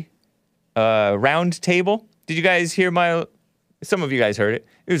Dippy round table. Did you guys hear some of you guys heard it.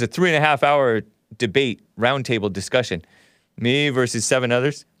 It was a 3.5-hour debate, roundtable discussion. Me versus 7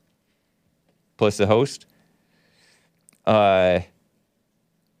 others, plus the host. And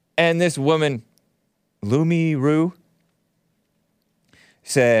this woman, Lumi Rue,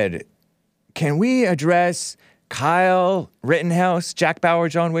 said, can we address Kyle Rittenhouse, Jack Bauer,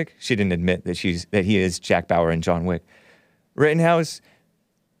 John Wick? She didn't admit that he is Jack Bauer and John Wick. Rittenhouse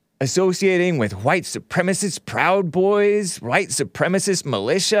associating with white supremacist Proud Boys, white supremacist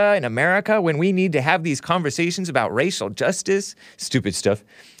militia in America when we need to have these conversations about racial justice. Stupid stuff.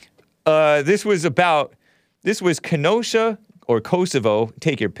 This was Kenosha or Kosovo,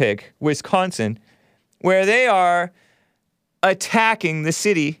 take your pick, Wisconsin, where they are attacking the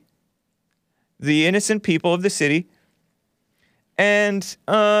city, the innocent people of the city, and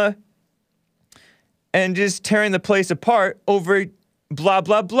just tearing the place apart over blah,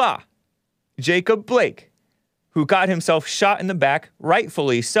 blah, blah. Jacob Blake, who got himself shot in the back,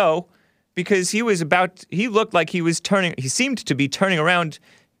 rightfully so, because he looked like he seemed to be turning around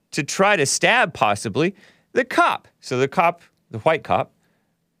to try to stab possibly the cop. So the white cop,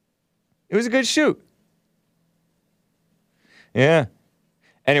 it was a good shoot. Yeah.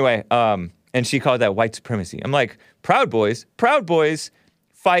 Anyway, and she called that white supremacy. I'm like, Proud Boys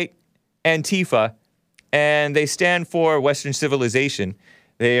fight Antifa, and they stand for Western civilization.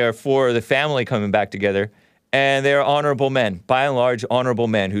 They are for the family coming back together, and they are honorable men, by and large, honorable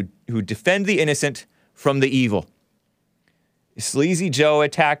men who defend the innocent from the evil. Sleazy Joe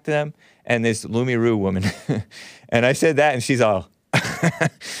attacked them, and this Lumi Roo woman. And I said that, and she's all,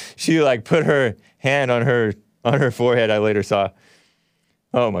 she like put her hand on her forehead. I later saw.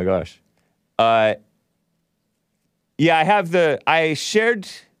 Oh my gosh. Yeah, I shared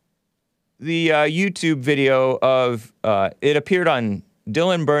the YouTube video of, it appeared on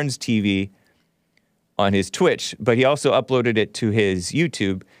Dylan Burns TV on his Twitch, but he also uploaded it to his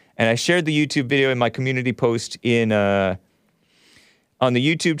YouTube. And I shared the YouTube video in my community post on the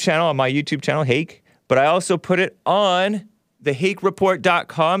YouTube channel, on my YouTube channel, Hake. But I also put it on the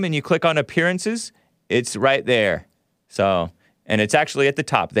HakeReport.com, and you click on appearances, it's right there. So, and it's actually at the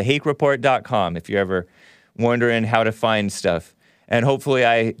top, the HakeReport.com, if you're ever wondering how to find stuff. And hopefully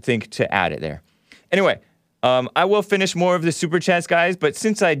I think to add it there. Anyway, I will finish more of the Super Chats, guys, but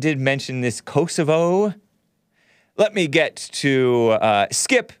since I did mention this Kosovo, let me get to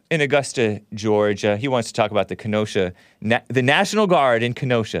Skip in Augusta, Georgia. He wants to talk about the Kenosha, the National Guard in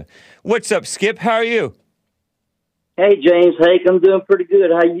Kenosha. What's up, Skip? How are you? Hey, James. Hake, I'm doing pretty good.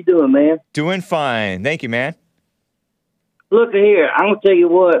 How you doing, man? Doing fine. Thank you, man. Look here, I'm gonna tell you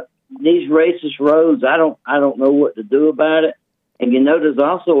what. These racist roads, I don't know what to do about it. And you know, there's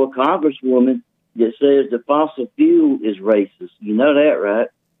also a congresswoman that says the fossil fuel is racist. You know that, right?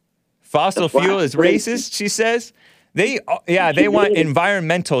 Fossil fuel is racist, she says. They want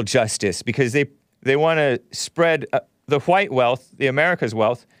environmental justice because they want to spread the white wealth, the America's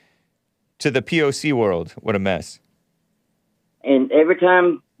wealth, to the POC world. What a mess. And every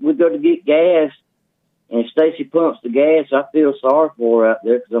time we go to get gas, and Stacy pumps the gas, I feel sorry for her out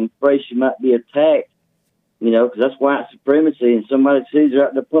there because I'm afraid she might be attacked, you know, because that's white supremacy. And somebody sees her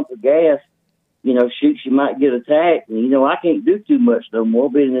out there pumping gas, you know, shoot, she might get attacked. And, you know, I can't do too much no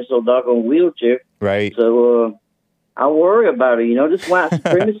more being in this old doggone wheelchair. Right. So I worry about her. You know, this white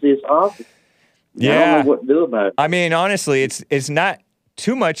supremacy is awful. Yeah. I don't know what to do about it. I mean, honestly, it's not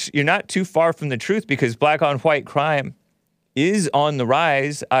too much. You're not too far from the truth because black on white crime is on the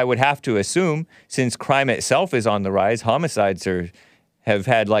rise, I would have to assume, since crime itself is on the rise. Homicides have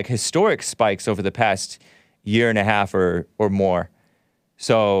had like historic spikes over the past year and a half or more.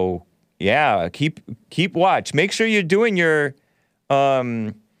 So yeah, keep watch. Make sure you're doing your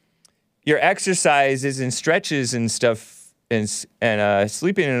exercises and stretches and stuff and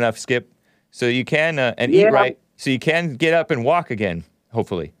sleeping enough, Skip, so you can and eat right, so you can get up and walk again.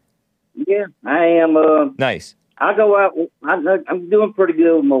 Hopefully. Yeah, I am. Nice. I go out. I'm doing pretty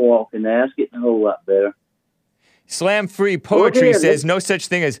good with my walking now. It's getting a whole lot better. Slam Free Poetry says no such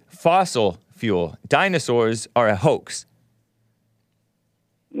thing as fossil fuel. Dinosaurs are a hoax.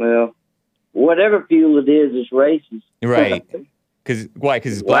 Well, whatever fuel it is, it's racist. Right. Why?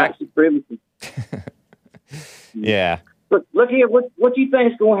 Because it's black? Supremacy. Yeah. Look here. What do you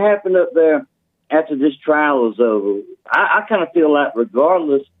think is going to happen up there after this trial is over? I kind of feel like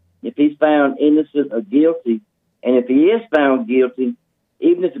regardless if he's found innocent or guilty, and if he is found guilty,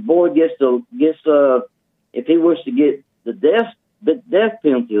 even if the boy gets if he was to get the death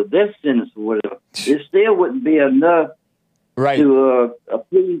penalty or death sentence or whatever, it still wouldn't be enough to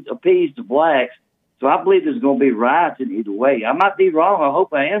appease the blacks. So I believe there's going to be rioting either way. I might be wrong. I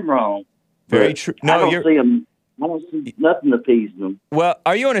hope I am wrong. Very true. No, I don't see nothing appeasing them. Well,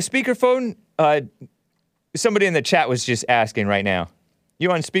 are you on a speakerphone? Somebody in the chat was just asking right now.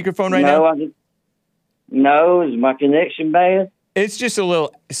 You on speakerphone right now? No, is my connection bad? It's just a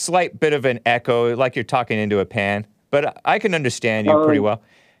slight bit of an echo, like you're talking into a pan. But I can understand you pretty well.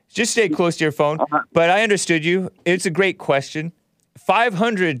 Just stay close to your phone. But I understood you. It's a great question.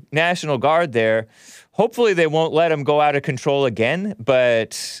 500 National Guard there. Hopefully they won't let them go out of control again.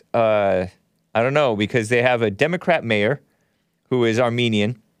 But I don't know, because they have a Democrat mayor who is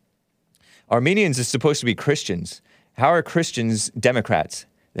Armenian. Armenians are supposed to be Christians. How are Christians Democrats?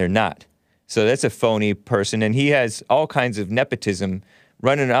 They're not. So that's a phony person, and he has all kinds of nepotism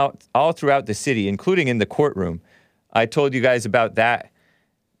running out all throughout the city, including in the courtroom. I told you guys about that.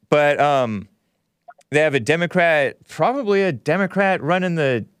 But they have a Democrat, probably a Democrat running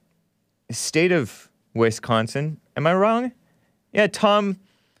the state of Wisconsin. Am I wrong? Yeah, Tom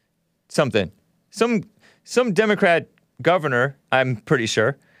something. Some Democrat governor, I'm pretty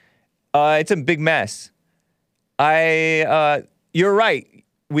sure. It's a big mess. You're right.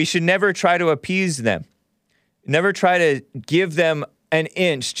 We should never try to appease them. Never try to give them an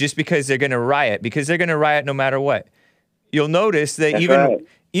inch just because they're going to riot, because they're going to riot no matter what. You'll notice that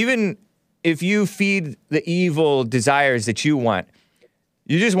even if you feed the evil desires that you want,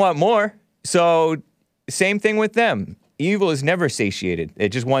 you just want more. So same thing with them. Evil is never satiated. It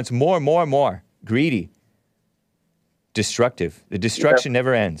just wants more, more, more. Greedy. Destructive. The destruction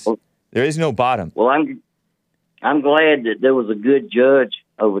never ends. There is no bottom. Well, I'm glad that there was a good judge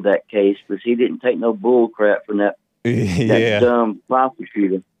over that case, because he didn't take no bull crap from that dumb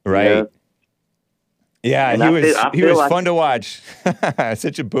prosecutor. Right. You know? Yeah, And he was fun to watch.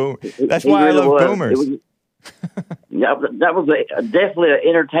 Such a boom. That's why I love boomers. That was definitely an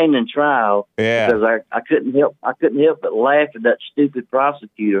entertaining trial. Yeah. Because I couldn't help but laugh at that stupid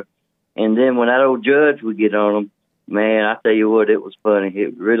prosecutor. And then when that old judge would get on him, man, I tell you what, it was funny.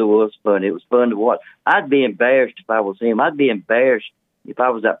 It really was funny. It was fun to watch. I'd be embarrassed if I was him. I'd be embarrassed if I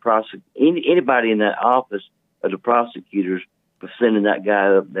was that prosecutor. Anybody in that office of the prosecutors for sending that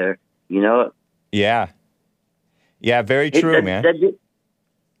guy up there. You know? Yeah. Yeah, very true, man.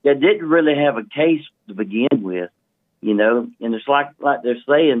 They didn't really have a case to begin with, you know? And it's like they're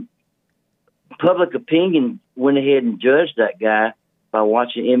saying, public opinion went ahead and judged that guy by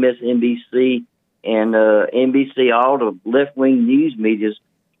watching MSNBC and NBC, all the left-wing news medias.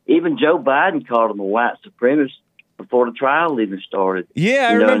 Even Joe Biden called him a white supremacist before the trial even started. Yeah,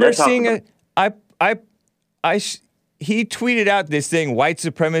 I remember seeing it. He tweeted out this thing, white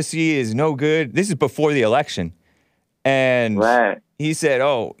supremacy is no good. This is before the election. And he said,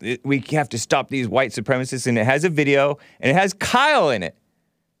 we have to stop these white supremacists. And it has a video, and it has Kyle in it.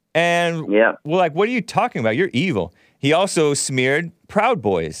 And we're like, what are you talking about? You're evil. He also smeared Proud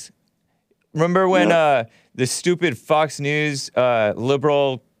Boys. Remember when the stupid Fox News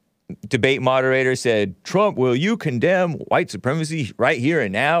liberal debate moderator said, Trump, will you condemn white supremacy right here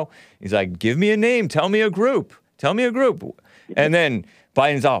and now? He's like, give me a name. Tell me a group. Tell me a group. And then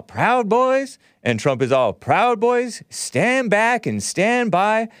Biden's all Proud Boys, and Trump is all Proud Boys. Stand back and stand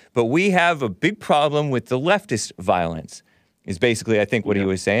by. But we have a big problem with the leftist violence, is basically, I think, what he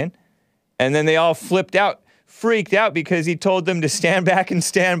was saying. And then they all freaked out because he told them to stand back and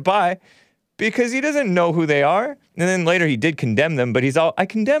stand by, because he doesn't know who they are. And then later he did condemn them, but he's all, I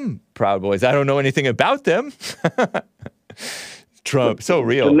condemn Proud Boys. I don't know anything about them. Trump, so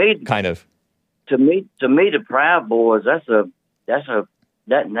real, kind of. To me, the Proud Boys,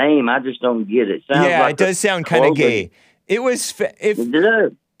 that name, I just don't get it. Sounds like it does sound kind of gay. It was, it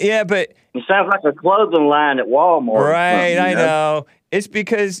does. Yeah, but it sounds like a clothing line at Walmart. Right, I know. It's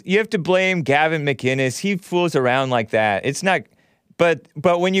because you have to blame Gavin McInnes. He fools around like that. It's not, but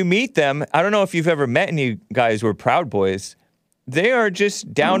when you meet them, I don't know if you've ever met any guys who are Proud Boys. They are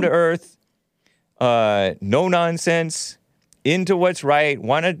just down to earth, no nonsense, into what's right,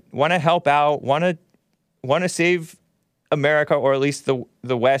 want to help out, want to save America, or at least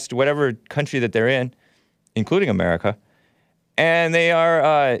the West, whatever country that they're in, including America. And they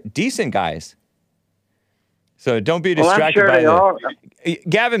are decent guys. So don't be distracted by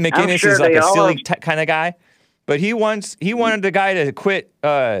Gavin McInnes is like a silly kind of guy, but he wanted the guy to quit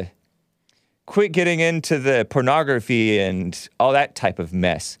getting into the pornography and all that type of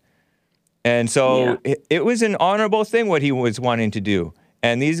mess. And so it was an honorable thing what he was wanting to do.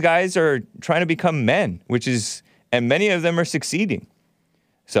 And these guys are trying to become men, and many of them are succeeding.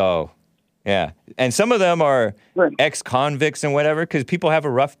 So, yeah. And some of them are ex-convicts and whatever, because people have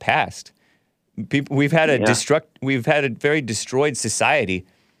a rough past. We've had a very destroyed society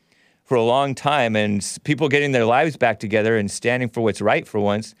for a long time, and people getting their lives back together and standing for what's right for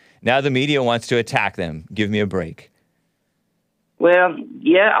once. Now the media wants to attack them. Give me a break. Well,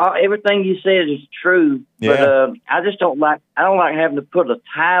 yeah, everything you said is true, but I just don't like having to put a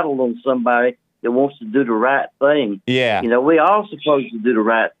title on somebody that wants to do the right thing. Yeah. You know, we all supposed to do the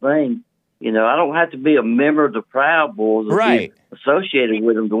right thing. You know, I don't have to be a member of the Proud Boys or be associated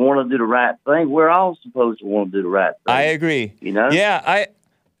with them to want to do the right thing. We're all supposed to want to do the right thing. I agree. You know? Yeah,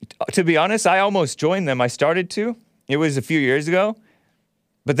 to be honest, I almost joined them. I started to. It was a few years ago.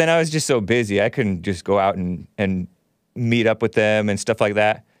 But then I was just so busy. I couldn't just go out and meet up with them and stuff like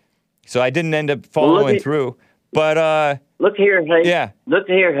that. So I didn't end up following through. But look here, Hank. Yeah. Look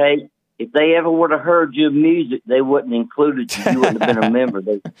here, Hank. If they ever would have heard your music, they wouldn't included you. You wouldn't have been a member.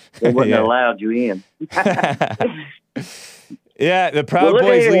 They wouldn't have allowed you in. Yeah, the Proud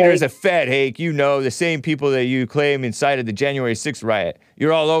Boys leader is a fed, Hake. You know, the same people that you claim incited the January 6th riot.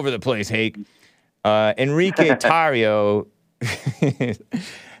 You're all over the place, Hake. Enrique Tarrio,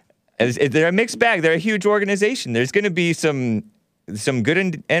 they're a mixed bag. They're a huge organization. There's going to be some some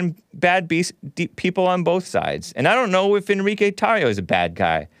good and bad people on both sides. And I don't know if Enrique Tarrio is a bad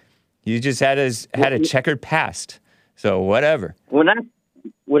guy. He just had a checkered past. So whatever. When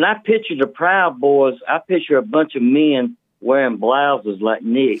I picture the Proud Boys, I picture a bunch of men wearing blouses like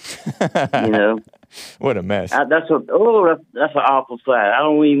Nick. You know. What a mess. That's an awful sight. I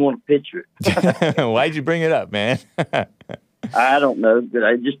don't even want to picture it. Why'd you bring it up, man? I don't know, but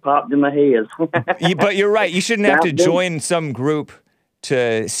it just popped in my head. But you're right. You shouldn't have to join some group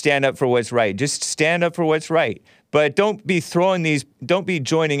to stand up for what's right. Just stand up for what's right. But don't be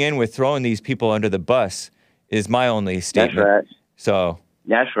joining in with throwing these people under the bus is my only statement. That's right. So.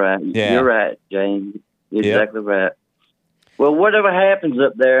 That's right. Yeah. You're right, James. You're exactly right. Well, whatever happens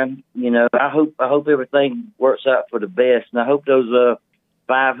up there, you know, I hope everything works out for the best, and I hope those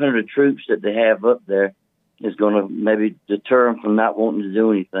 500 troops that they have up there is going to maybe deter them from not wanting to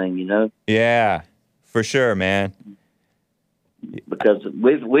do anything. You know? Yeah, for sure, man. Because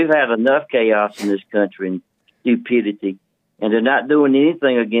we've had enough chaos in this country and stupidity, and they're not doing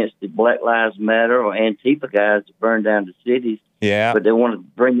anything against the Black Lives Matter or Antifa guys that burn down the cities. Yeah, but they want to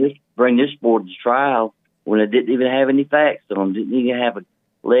bring this board to trial when they didn't even have any facts on them, didn't even have a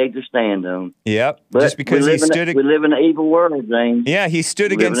leg to stand on. Yep. But just because we live in an evil world, James. Yeah, he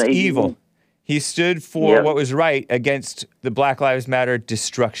stood against evil. He stood for what was right against the Black Lives Matter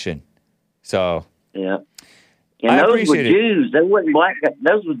destruction. So. Yeah. And those were Jews. They weren't black.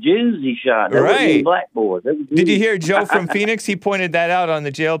 Those were Jews he shot. They weren't even black boys. Did you hear Joe from Phoenix? He pointed that out on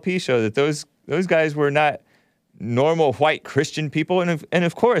the JLP show, that those guys were not normal white Christian people. And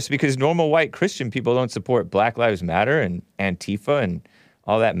of course, because normal white Christian people don't support Black Lives Matter and Antifa and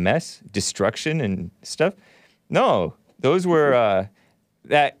all that mess, destruction and stuff. No, those were,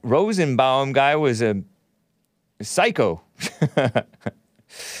 that Rosenbaum guy was a psycho.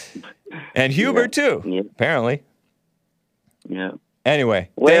 And Huber too, apparently. Yeah. Anyway,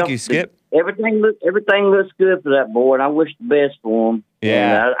 thank you, Skip. Everything looks good for that boy, and I wish the best for him.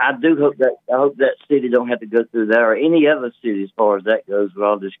 Yeah, and I hope that city don't have to go through that, or any other city as far as that goes, with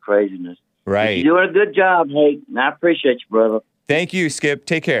all this craziness. Right. You're doing a good job, Hank, and I appreciate you, brother. Thank you, Skip.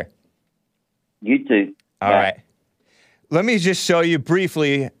 Take care. You too. All right. Let me just show you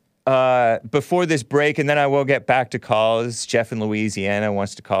briefly before this break, and then I will get back to calls. Jeff in Louisiana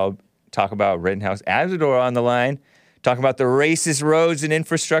wants to talk about Rittenhouse. Azador on the line, talking about the racist roads and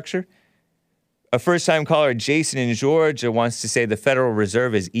infrastructure. A first-time caller, Jason in Georgia, wants to say the Federal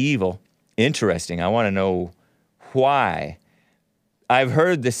Reserve is evil. Interesting. I want to know why. I've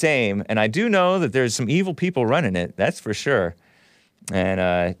heard the same, and I do know that there's some evil people running it. That's for sure.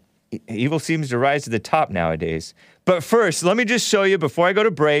 And evil seems to rise to the top nowadays. But first, let me just show you, before I go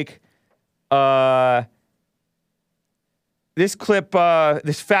to break, this clip,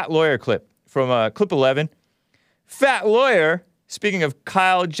 this fat lawyer clip from clip 11. Fat lawyer, speaking of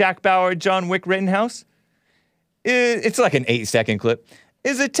Kyle, Jack Bauer, John Wick Rittenhouse, it's like an 8-second clip,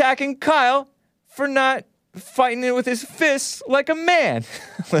 is attacking Kyle for not fighting it with his fists like a man.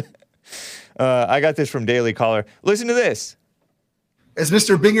 I got this from Daily Caller. Listen to this. As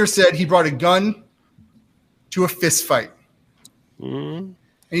Mr. Binger said, he brought a gun to a fist fight. And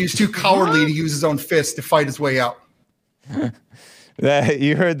he was too cowardly to use his own fist to fight his way out.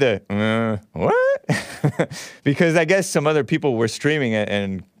 You heard the, what? Because I guess some other people were streaming it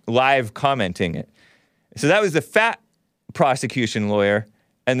and live commenting it. So that was the fat prosecution lawyer.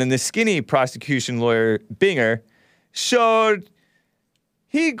 And then the skinny prosecution lawyer, Binger, showed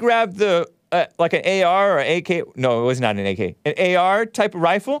he grabbed the, like an AR or AK. No, it was not an AK. An AR type of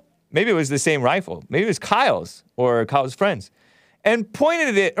rifle. Maybe it was the same rifle. Maybe it was Kyle's or Kyle's friend's. And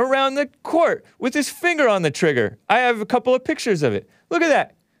pointed it around the court with his finger on the trigger. I have a couple of pictures of it. Look at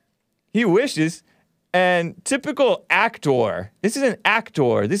that. He wishes. And typical actor. This is an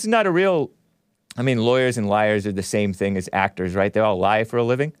actor. This is not a real... I mean, lawyers and liars are the same thing as actors, right? They all lie for a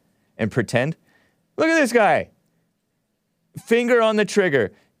living and pretend. Look at this guy. Finger on the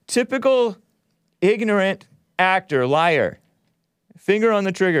trigger. Typical ignorant actor, liar. Finger on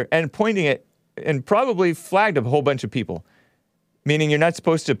the trigger and pointing it, and probably flagged a whole bunch of people. Meaning you're not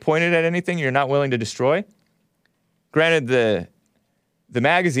supposed to point it at anything you're not willing to destroy. Granted, the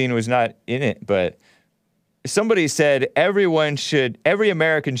magazine was not in it, but somebody said every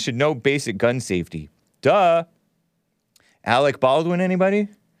American should know basic gun safety. Duh. Alec Baldwin, anybody?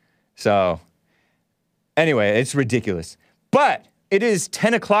 So, anyway, it's ridiculous. But it is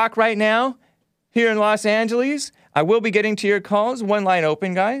 10 o'clock right now here in Los Angeles. I will be getting to your calls. One line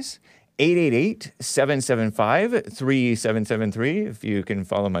open, guys. 888-775-3773, if you can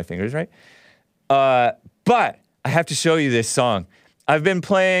follow my fingers right. But I have to show you this song. I've been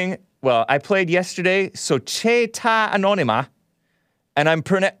playing, well, I played yesterday, Società Anonima And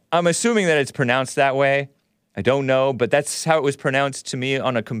I'm assuming that it's pronounced that way. I don't know, but that's how it was pronounced to me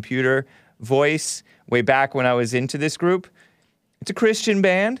on a computer voice way back when I was into this group. It's a Christian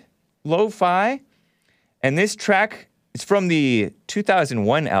band, lo-fi, and this track is from the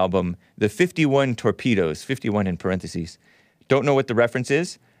 2001 album, The 51 Torpedoes, 51 in parentheses. Don't know what the reference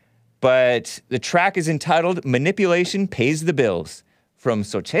is, but the track is entitled Manipulation Pays the Bills from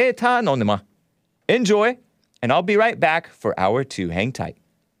Società Anonima. Enjoy, and I'll be right back for hour 2. Hang tight.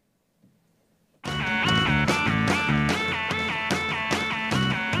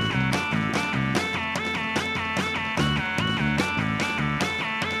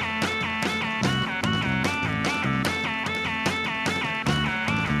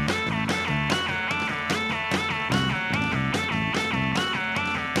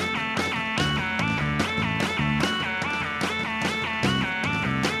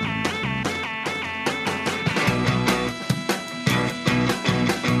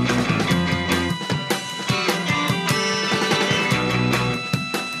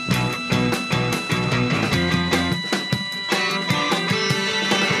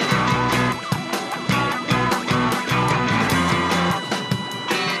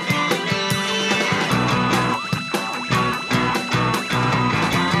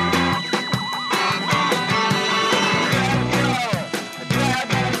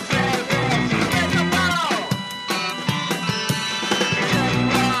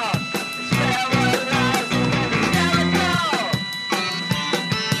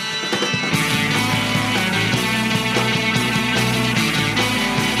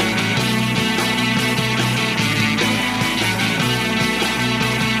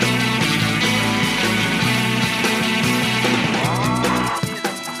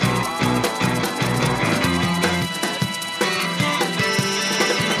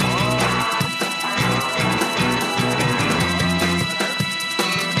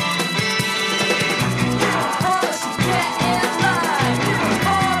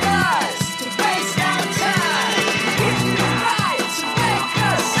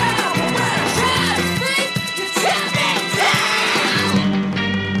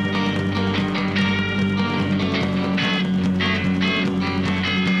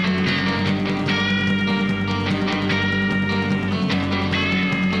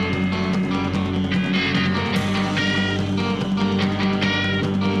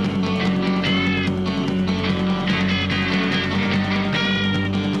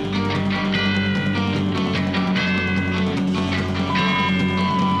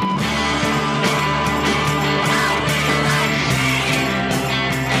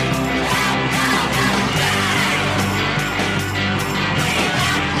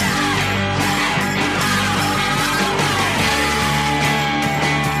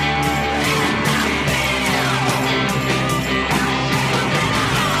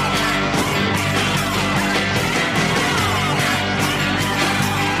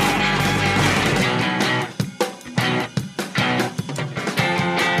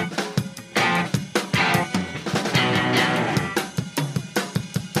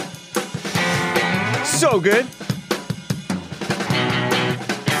 So good.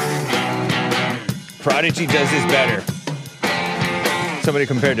 Prodigy does this better. Somebody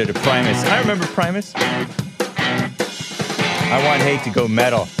compared it to Primus. I remember Primus. I want Hake to go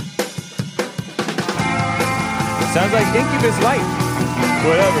metal. Sounds like Incubus Light.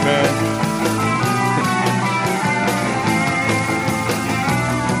 Whatever, man.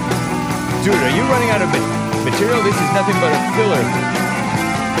 Dude, are you running out of material? This is nothing but a filler.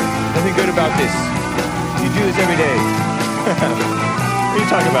 Nothing good about this. You do this every day. What are you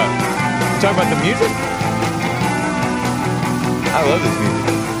talking about? You talking about the music? I love this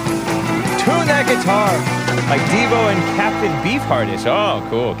music. Tune that guitar like Devo and Captain Beefheart is. Oh,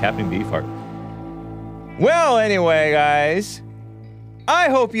 cool. Captain Beefheart. Well, anyway, guys, I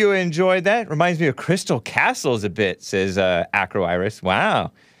hope you enjoyed that. Reminds me of Crystal Castles a bit, says Acro Iris.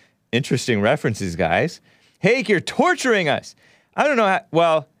 Wow. Interesting references, guys. Hake, you're torturing us. I don't know how,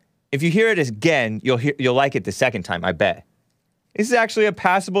 well, if you hear it again, you'll like it the second time, I bet. This is actually a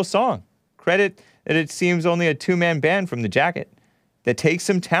passable song. Credit that it seems only a two-man band from the jacket. That takes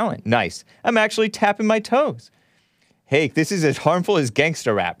some talent. Nice. I'm actually tapping my toes. Hake, this is as harmful as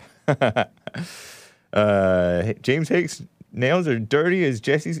gangster rap. James Hake's nails are dirty as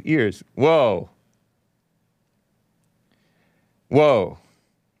Jesse's ears. Whoa. Whoa.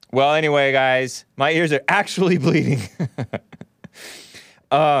 Well, anyway, guys, my ears are actually bleeding.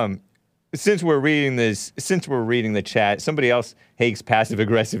 Since we're reading the chat, somebody else Hake's passive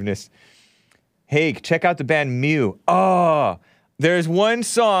aggressiveness. Hake, check out the band Mew. Oh, there's one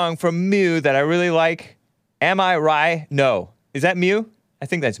song from Mew that I really like. Am I Right? No. Is that Mew? I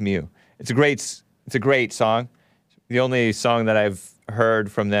think that's Mew. It's a great song. The only song that I've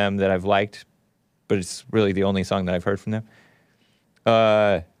heard from them that I've liked, but it's really the only song that I've heard from them.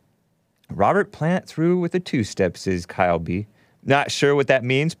 Robert Plant through with a two-step, says Kyle B. Not sure what that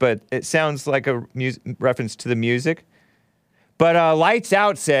means, but it sounds like a reference to the music. But Lights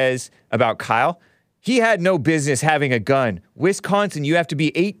Out says about Kyle, he had no business having a gun. Wisconsin, you have to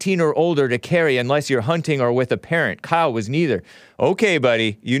be 18 or older to carry unless you're hunting or with a parent. Kyle was neither. Okay,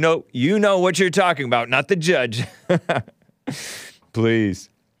 buddy, you know what you're talking about, not the judge. Please.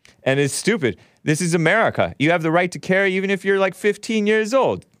 And it's stupid. This is America. You have the right to carry even if you're like 15 years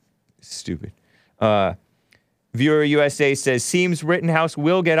old. Stupid. Viewer USA says, seems Rittenhouse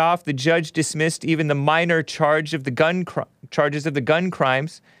will get off. The judge dismissed even the minor charges of the gun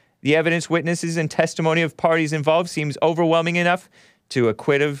crimes. The evidence, witnesses, and testimony of parties involved seems overwhelming enough to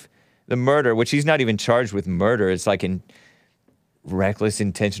acquit of the murder, which he's not even charged with murder. It's like in reckless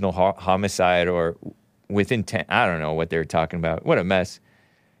intentional homicide or with intent. I don't know what they're talking about. What a mess.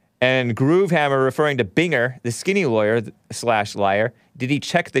 And Groovehammer referring to Binger, the skinny lawyer / liar. Did he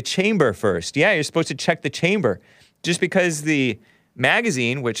check the chamber first? Yeah, you're supposed to check the chamber. Just because the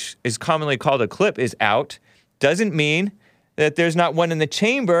magazine, which is commonly called a clip, is out, doesn't mean that there's not one in the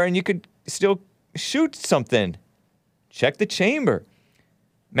chamber and you could still shoot something. Check the chamber.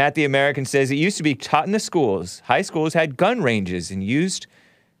 Matt the American says it used to be taught in the schools. High schools had gun ranges and used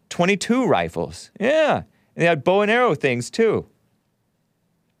 .22 rifles. Yeah, and they had bow and arrow things too.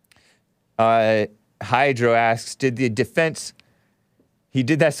 Hydro asks, did the defense... He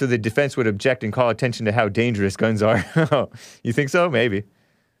did that so the defense would object and call attention to how dangerous guns are. You think so? Maybe.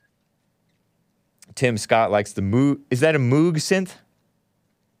 Tim Scott likes the Moog. Is that a Moog synth?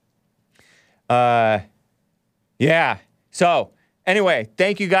 Yeah. So, anyway,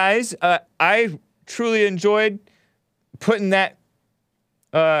 thank you guys. I truly enjoyed putting that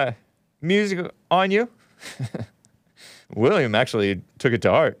music on you. William actually took it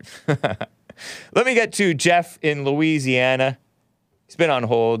to heart. Let me get to Jeff in Louisiana. He's been on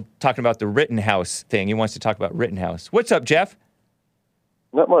hold talking about the Rittenhouse thing. He wants to talk about Rittenhouse. What's up, Jeff?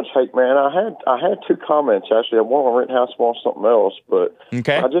 Not much hate, man. I had two comments actually. One on Rittenhouse, one on something else. But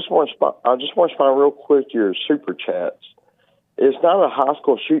okay. I just want to find real quick your super chats. It's not a high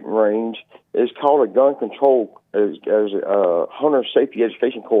school shooting range. It's called a gun control as a hunter safety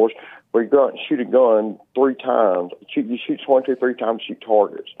education course where you go out and shoot a gun 3 times. You shoot 22 3 times, shoot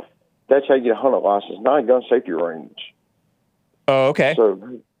targets. That's how you get a hunter license, not a gun safety range. Oh, okay.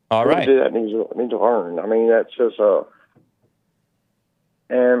 So, all right. That needs to learn. I mean, that's just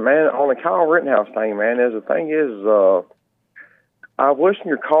and man, on the Kyle Rittenhouse thing, man, the thing is, I've listened to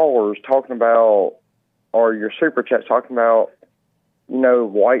your callers talking about, or your super chats talking about,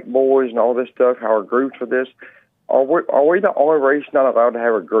 white boys and all this stuff. How our groups for this? Are we the only race not allowed to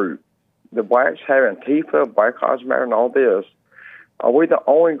have a group? The blacks have Antifa, Black Lives Matter, and all this. Are we the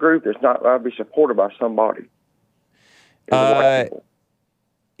only group that's not allowed to be supported by somebody?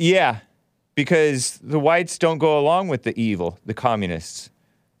 Yeah, because the whites don't go along with the evil, the communists.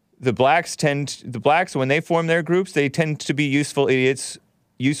 The blacks, when they form their groups, they tend to be useful idiots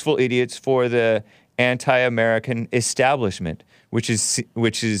for the anti-American establishment, which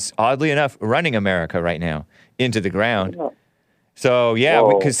is oddly enough running America right now into the ground. Yeah. So yeah,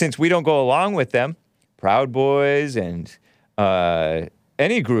 because since we don't go along with them, Proud Boys and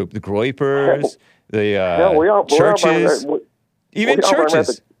any group, the Groypers, the churches, even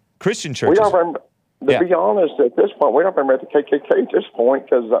churches, Christian churches. To be honest, at this point, we don't remember the KKK at this point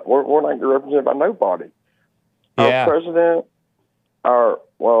because we're not represented by nobody. Yeah. Our president,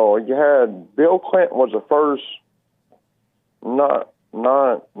 you had Bill Clinton was the first, not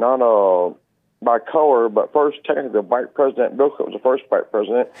by color, but first technically the white president. Bill Clinton was the first white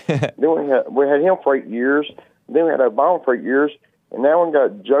president. Then we had him for 8 years. Then we had Obama for 8 years, and now we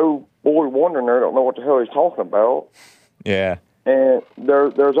got Joe Boy Wonder in there. I don't know what the hell he's talking about. Yeah. And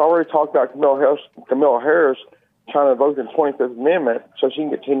there's already talk about Kamala Harris trying to vote in the 25th Amendment so she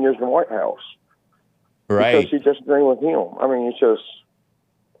can get 10 years in the White House. Right. Because she's just agreeing with him. I mean, it's just,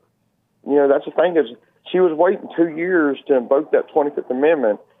 that's the thing is she was waiting 2 years to invoke that 25th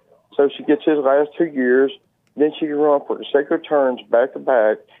Amendment so she gets his last 2 years. Then she can run for consecutive terms back to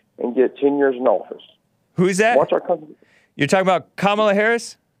back and get 10 years in office. Who's that? You're talking about Kamala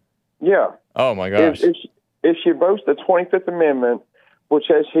Harris? Yeah. Oh, my gosh. If she votes the 25th Amendment, which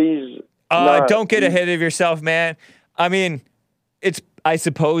says he's don't get ahead of yourself, man. I mean, I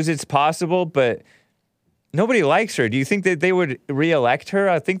suppose it's possible, but nobody likes her. Do you think that they would reelect her?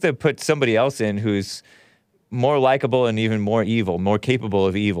 I think they'd put somebody else in who's more likable and even more evil, more capable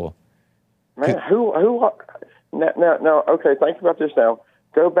of evil. Man, who Now, okay, think about this now.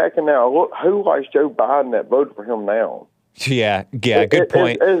 Go back and now look who likes Joe Biden that voted for him now. Yeah, good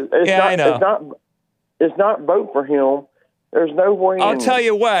point. I know. It's not vote for him. There's no way. I'll tell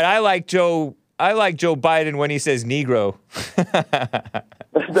you what. I like Joe Biden when he says Negro. that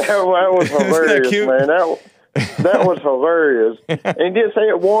was hilarious, man. That was hilarious. And he didn't say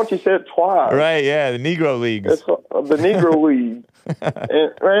it once; he said it twice. Right? Yeah, the Negro Leagues. It's the Negro League.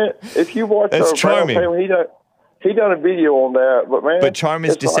 And man, if you watch that's charming. Family, he done a video on that. But man, but charm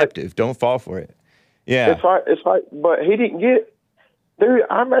is deceptive. Don't fall for it. Yeah, it's like. But he didn't get. Dude,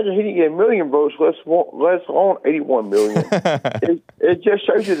 I imagine he didn't get 1 million votes, let alone 81 million. it just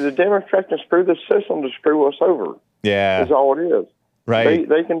shows you the Democrats can screw the system to screw us over. Yeah, that's all it is. Right?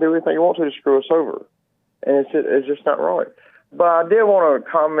 They can do anything they want to screw us over, and it's just not right. But I did want to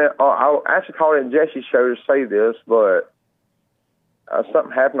comment. I actually called in Jesse's show to say this, but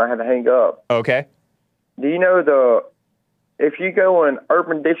something happened. I had to hang up. Okay. Do you know if you go in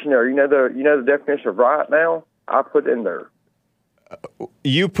Urban Dictionary, you know the definition of riot now? I put it in there.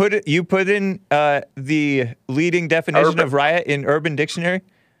 You put in the leading definition of riot in Urban Dictionary?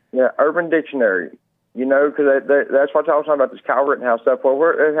 Yeah, Urban Dictionary. You know, because that's what I was talking about, this Kyle Rittenhouse stuff. Well,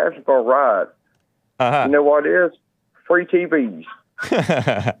 it has to go riot. Uh-huh. You know what it is? Free TVs.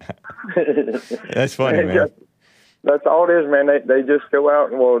 That's funny, man. That's all it is, man. They just go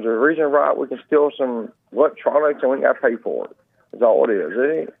out and, well, the reason riot, we can steal some electronics and we got to pay for it. That's all it is.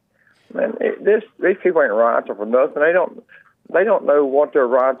 These people ain't rioting for nothing. They don't know what they're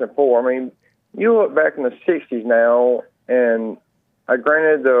rioting for. I mean, you look back in the 60s now, and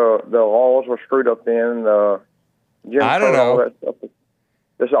granted the laws were screwed up then. I don't know. All that stuff.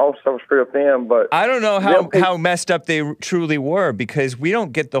 This all stuff was screwed up then, but I don't know how messed up they truly were because we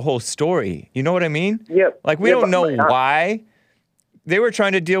don't get the whole story. You know what I mean? Yep. Like we don't know why they were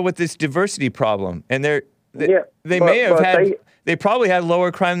trying to deal with this diversity problem, and they probably had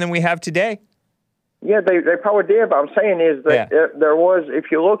lower crime than we have today. Yeah, they probably did, but I'm saying is that there was,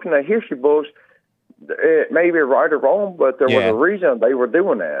 if you look in the history books, it may be right or wrong, but there was a reason they were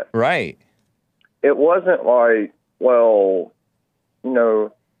doing that. Right. It wasn't like, well, you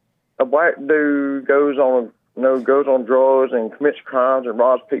know, a black dude goes on drugs and commits crimes and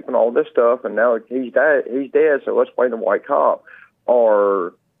robs people and all this stuff, and now he's dead, so let's blame the white cop.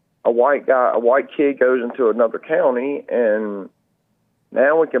 Or a white kid goes into another county and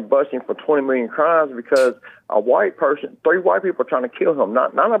now we can bust him for 20 million crimes because a white person, 3 white people are trying to kill him.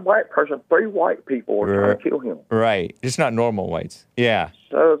 Not a black person, 3 white people are trying to kill him. Right. It's not normal whites. Yeah.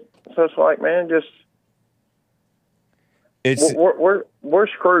 So it's like, man, we're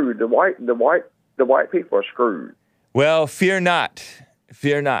screwed. The white people are screwed. Well, fear not.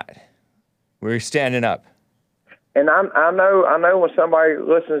 Fear not. We're standing up. And I know when somebody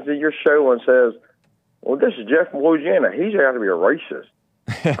listens to your show and says, well, this is Jeff from Louisiana. He's got to be a racist.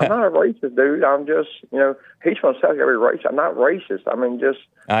 I'm not a racist, dude. I'm just, he's from South Carolina racist. I'm not racist. I mean,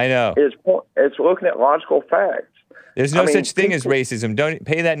 I know. It's looking at logical facts. There's no such thing as racism. Don't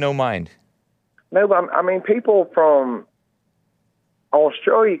pay that no mind. No, but I mean, people from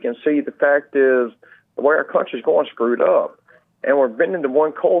Australia can see the fact is the way our country's going screwed up, and we're bending to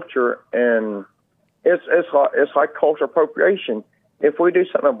one culture, and it's like cultural appropriation. If we do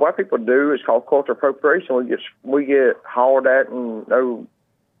something that black people do, it's called cultural appropriation. We get hollered at and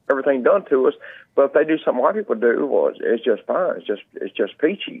everything done to us. But if they do something white people do, well, it's just fine. It's just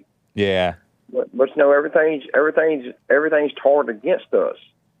peachy. Yeah. But everything's targeted against us.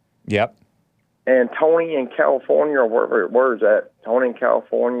 Yep. And Tony in California, or where is that? Tony in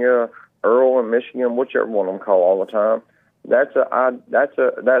California, Earl in Michigan, whichever one of them call all the time. That's the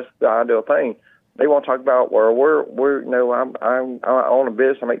ideal thing. They want to talk about where I own a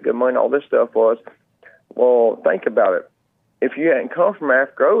business, I make good money, all this stuff was. Well, think about it. If you hadn't come from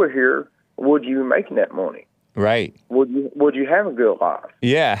Africa over here, would you be making that money? Right. Would you have a good life?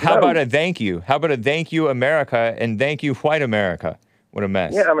 Yeah. How about a thank you? How about a thank you, America, and thank you, white America? What a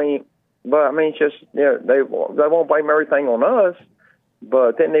mess. Yeah, it's just they won't blame everything on us,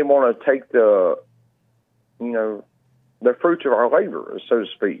 but then they want to take the fruits of our labor, so to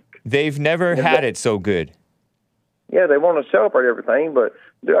speak. They've never had it so good. Yeah, they want to celebrate everything, but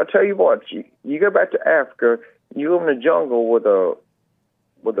dude, I tell you what, you go back to Africa, you live in the jungle with a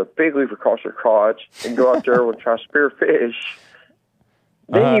fig leaf across your crotch and go out there and try to spear fish.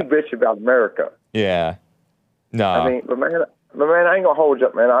 Then you bitch about America. Yeah. No. But man, I ain't gonna hold you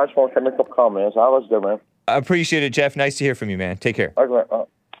up, man. I just want to make a couple comments. Let's go, man. I appreciate it, Jeff. Nice to hear from you, man. Take care. Okay.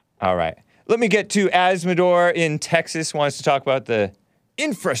 All right. Let me get to Asmodor in Texas. Wants to talk about the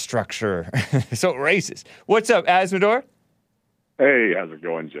infrastructure. So racist. What's up, Asmodor? Hey, how's it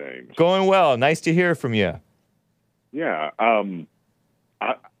going, James? Going well. Nice to hear from you. Yeah.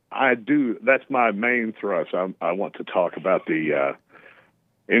 I do. That's my main thrust. I want to talk about the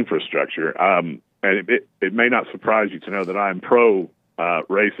infrastructure. And it may not surprise you to know that I'm pro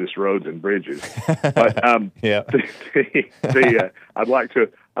racist roads and bridges. But yeah. I'd like to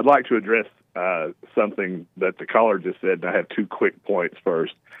address something that the caller just said, and I have two quick points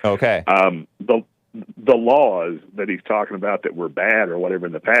first. Okay. The laws that he's talking about that were bad or whatever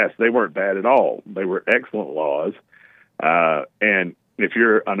in the past, they weren't bad at all. They were excellent laws. And if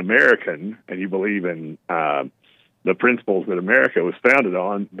you're an American and you believe in the principles that America was founded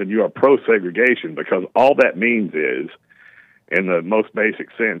on, then you are pro-segregation, because all that means is, in the most basic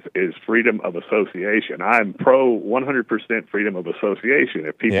sense, is freedom of association. I'm pro 100% freedom of association.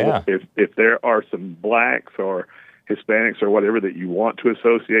 If people, if there are some blacks or Hispanics or whatever that you want to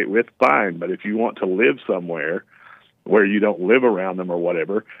associate with, fine. But if you want to live somewhere where you don't live around them or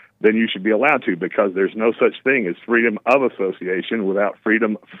whatever, then you should be allowed to, because there's no such thing as freedom of association without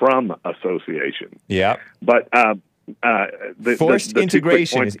freedom from association. Yeah. But forced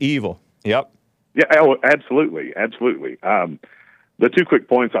integration is evil. Yep. Yeah, absolutely, absolutely. The two quick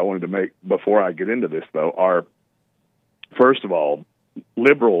points I wanted to make before I get into this, though, are, first of all,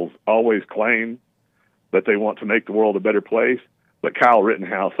 liberals always claim that they want to make the world a better place, but Kyle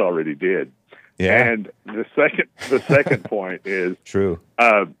Rittenhouse already did. Yeah. And the second point is true.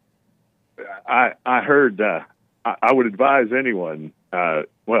 I heard. I would advise anyone. I'm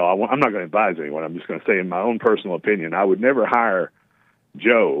not going to advise anyone. I'm just going to say, in my own personal opinion, I would never hire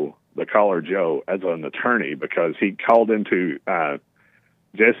Joe, the caller Joe, as an attorney, because he called into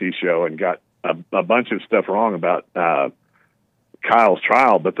Jesse's show and got a bunch of stuff wrong about Kyle's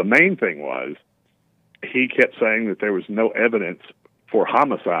trial. But the main thing was, he kept saying that there was no evidence for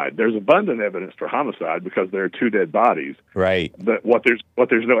homicide. There's abundant evidence for homicide because there are two dead bodies. Right. But what there's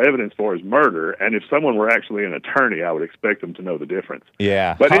no evidence for is murder. And if someone were actually an attorney, I would expect them to know the difference.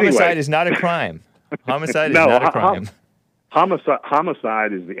 Yeah. But homicide anyway, is not a crime. Homicide is not a crime.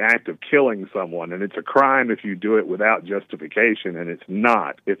 Homicide is the act of killing someone, and it's a crime if you do it without justification, and it's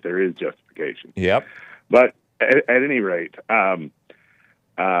not if there is justification. Yep. But at any rate,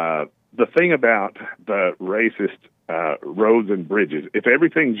 the thing about the racist roads and bridges, if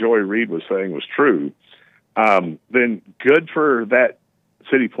everything Joy Reid was saying was true, then good for that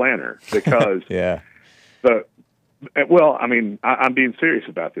city planner, because yeah. I'm being serious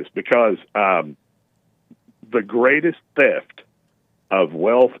about this, because the greatest theft of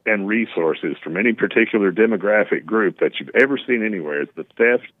wealth and resources from any particular demographic group that you've ever seen anywhere is the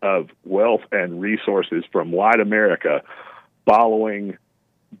theft of wealth and resources from white America following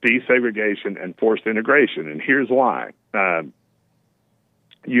desegregation and forced integration. And here's why.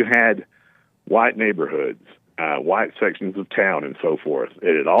 You had white neighborhoods, white sections of town, and so forth.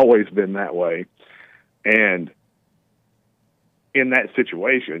 It had always been that way. And in that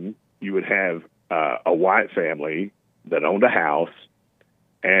situation, you would have a white family that owned a house,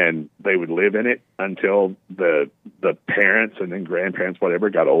 and they would live in it until the parents and then grandparents, whatever,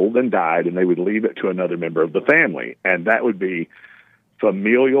 got old and died, and they would leave it to another member of the family. And that would be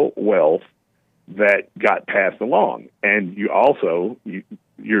familial wealth that got passed along. And you also,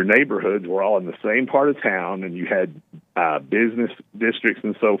 your neighborhoods were all in the same part of town, and you had business districts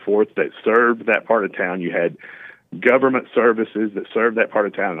and so forth that served that part of town. You had government services that served that part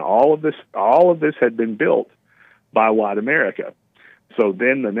of town, and all of this had been built by white America. So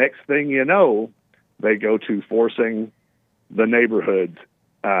then the next thing you know, they go to forcing the neighborhoods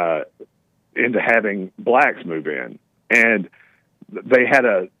into having blacks move in. And they had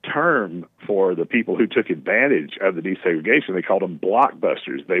a term for the people who took advantage of the desegregation. They called them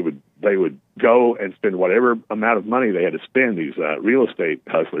blockbusters. They would go and spend whatever amount of money they had to spend, these real estate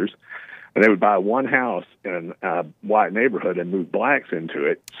hustlers, and they would buy one house in a white neighborhood and move blacks into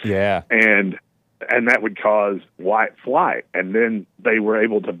it. Yeah. And that would cause white flight. And then they were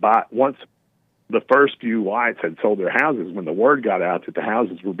able to buy, once the first few whites had sold their houses, when the word got out that the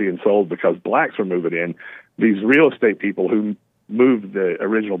houses were being sold because blacks were moving in, these real estate people who moved the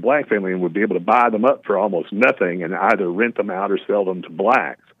original black family and would be able to buy them up for almost nothing and either rent them out or sell them to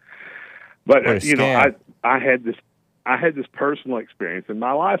blacks. But I had this personal experience in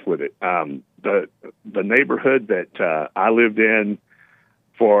my life with it. The neighborhood that I lived in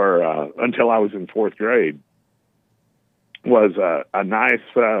for until I was in fourth grade was a nice,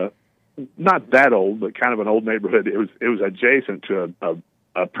 not that old, but kind of an old neighborhood. It was adjacent to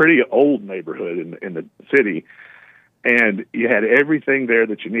a pretty old neighborhood in the city. And you had everything there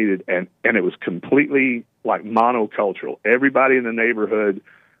that you needed, and it was completely like monocultural. Everybody in the neighborhood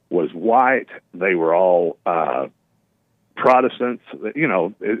was white. They were all Protestants. You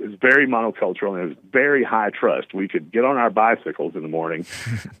know, it's very monocultural and it was very high trust. We could get on our bicycles in the morning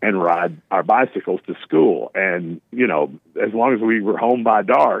and ride our bicycles to school. And, you know, as long as we were home by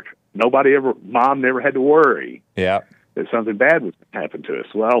dark, mom never had to worry that something bad would happen to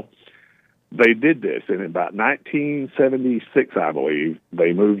us. Well, they did this. And in about 1976, I believe,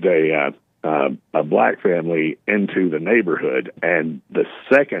 they moved a black family into the neighborhood. And the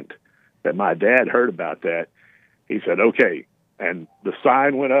second that my dad heard about that, he said, okay. And the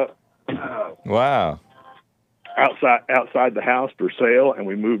sign went up. Wow. Outside the house for sale, and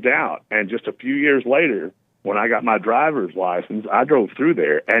we moved out. And just a few years later, when I got my driver's license, I drove through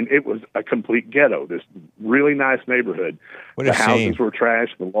there, and it was a complete ghetto, this really nice neighborhood. What a the houses shame. were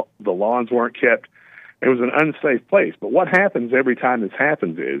trashed. The lawns weren't kept. It was an unsafe place. But what happens every time this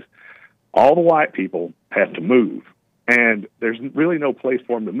happens is all the white people have to move, and there's really no place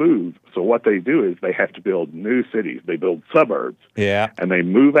for them to move. So what they do is they have to build new cities. They build suburbs, and they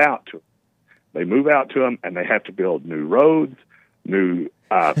move out to them. They move out to them, and they have to build new roads, new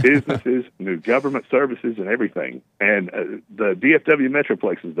businesses, new government services, and everything. And the DFW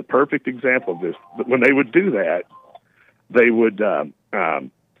Metroplex is the perfect example of this. But when they would do that, they would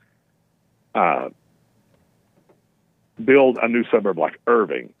build a new suburb like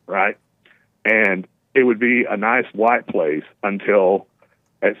Irving, right? And it would be a nice white place until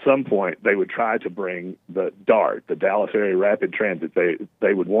at some point they would try to bring the DART, the Dallas Area Rapid Transit.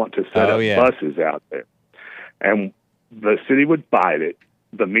 They would want to set up buses out there. And the city would fight it.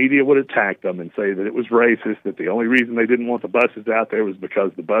 The media would attack them and say that it was racist, that the only reason they didn't want the buses out there was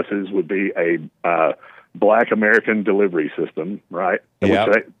because the buses would be a black American delivery system, right?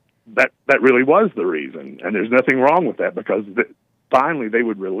 Yep. That really was the reason. And there's nothing wrong with that because finally they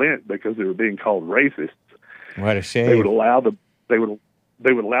would relent because they were being called racists. What a shame. They would allow the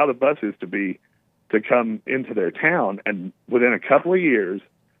buses to come into their town, and within a couple of years,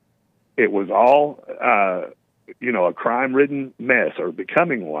 it was all a crime-ridden mess or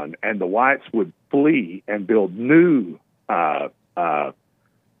becoming one, and the whites would flee and build new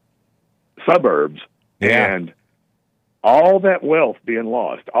suburbs, and all that wealth being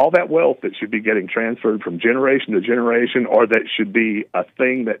lost, all that wealth that should be getting transferred from generation to generation, or that should be a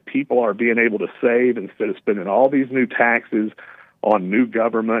thing that people are being able to save instead of spending all these new taxes on new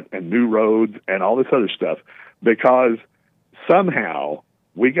government and new roads and all this other stuff, because somehow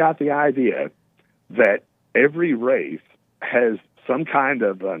we got the idea that every race has some kind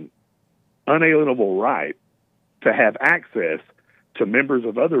of an unalienable right to have access to members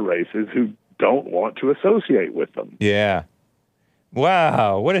of other races who don't want to associate with them. Yeah.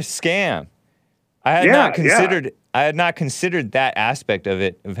 Wow, what a scam. I had not considered that aspect of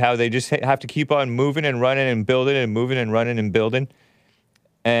it, of how they just have to keep on moving and running and building and moving and running and building.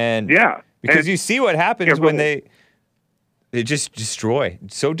 And because you see what happens when they just destroy.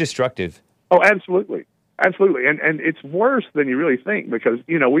 It's so destructive. Oh, absolutely. Absolutely. And it's worse than you really think because,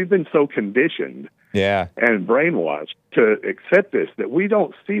 we've been so conditioned and brainwashed to accept this that we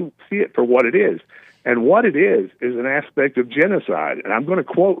don't see it for what it is. And what it is an aspect of genocide. And I'm going to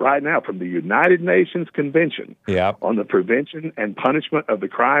quote right now from the United Nations Convention on the Prevention and Punishment of the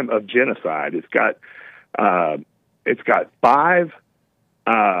Crime of Genocide. It's got 5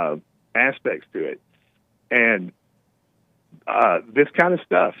 aspects to it. And this kind of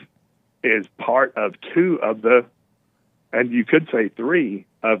stuff is part of 2 of the, and you could say 3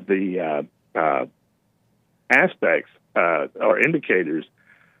 of the aspects or indicators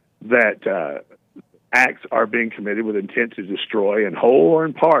that acts are being committed with intent to destroy in whole or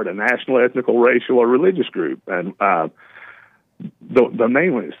in part a national, ethnical, racial, or religious group. And the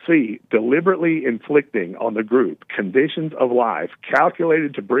main one is C, deliberately inflicting on the group conditions of life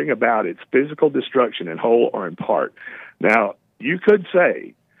calculated to bring about its physical destruction in whole or in part. Now, you could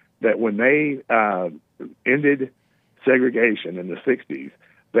say that when they ended segregation in the 60s,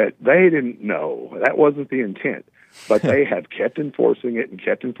 that they didn't know. That wasn't the intent. But they have kept enforcing it and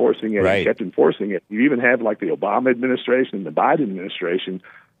kept enforcing it and kept enforcing it. You even have like the Obama administration and the Biden administration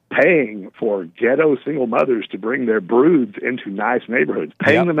paying for ghetto single mothers to bring their broods into nice neighborhoods,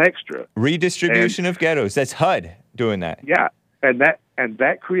 paying them extra. Redistribution of ghettos. That's HUD doing that. Yeah, and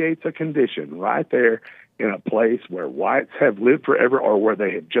that creates a condition right there in a place where whites have lived forever or where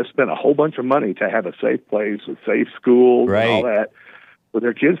they have just spent a whole bunch of money to have a safe place with safe schools and all that for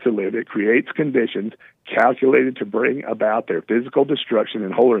their kids to live. It creates conditions calculated to bring about their physical destruction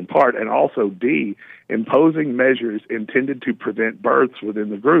in whole or in part, and also D, imposing measures intended to prevent births within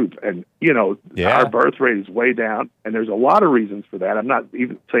the group. And, our birth rate is way down, and there's a lot of reasons for that. I'm not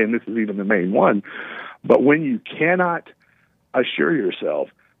even saying this is even the main one, but when you cannot assure yourself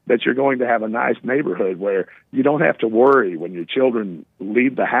that you're going to have a nice neighborhood where you don't have to worry when your children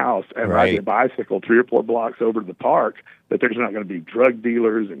leave the house and ride their bicycle 3 or 4 blocks over to the park that there's not going to be drug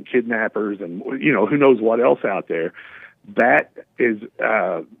dealers and kidnappers and, who knows what else out there. That is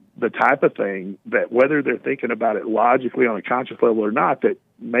the type of thing that, whether they're thinking about it logically on a conscious level or not, that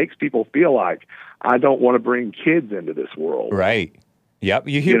makes people feel like, I don't want to bring kids into this world. Right. Yep.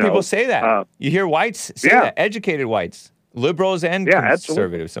 You hear people say that. You hear whites say that, educated whites, liberals and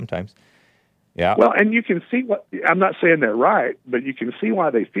conservatives sometimes. Yeah. Well, and you can see I'm not saying they're right, but you can see why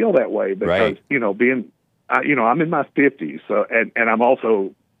they feel that way because, I'm in my 50s. So, and I'm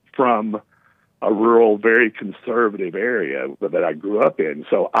also from a rural, very conservative area that I grew up in.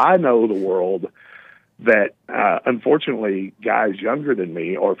 So I know the world that, unfortunately, guys younger than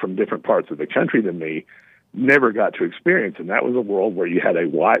me or from different parts of the country than me never got to experience. And that was a world where you had a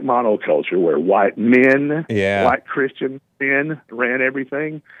white monoculture where white men, white Christian men ran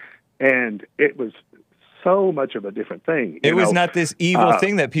everything. And it was so much of a different thing. It was not this evil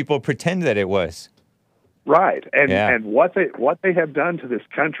thing that people pretend that it was. Right. And what they have done to this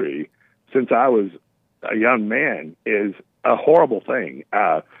country since I was a young man is a horrible thing.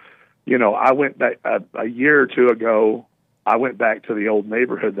 I went back a year or two ago. I went back to the old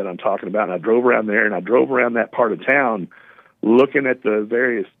neighborhood that I'm talking about, and I drove around there, and I drove around that part of town looking at the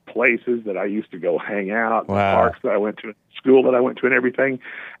various places that I used to go hang out, the parks that I went to, school that I went to, and everything.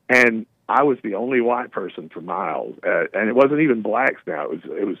 And I was the only white person for miles, and it wasn't even blacks now.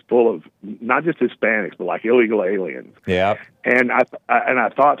 It was full of not just Hispanics, but like illegal aliens. Yeah. And I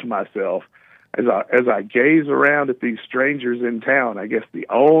thought to myself, as I gaze around at these strangers in town, I guess the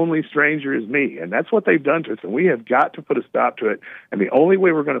only stranger is me. And that's what they've done to us, and we have got to put a stop to it. And the only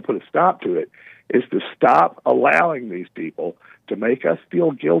way we're going to put a stop to it is to stop allowing these people to make us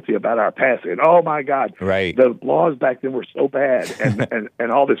feel guilty about our past. And, oh, my God, the laws back then were so bad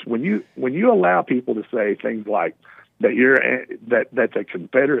and all this. When you allow people to say things like, that the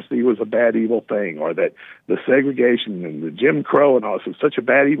Confederacy was a bad, evil thing, or that the segregation and the Jim Crow and all this was such a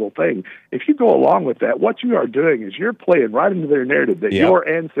bad, evil thing, if you go along with that, what you are doing is you're playing right into their narrative that your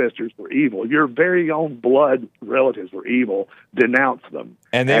ancestors were evil, your very own blood relatives were evil, denounce them.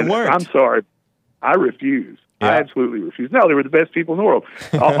 And they weren't. I'm sorry. I refuse. I absolutely refuse. No, they were the best people in the world.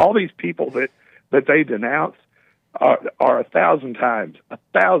 all these people that they denounce are 1,000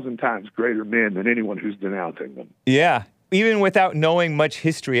 times greater men than anyone who's denouncing them. Yeah. Even without knowing much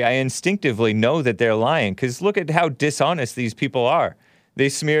history, I instinctively know that they're lying, because look at how dishonest these people are. They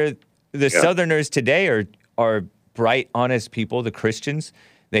smear the Southerners today are bright, honest people, the Christians.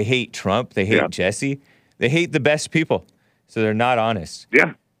 They hate Trump. They hate Jesse. They hate the best people. So they're not honest.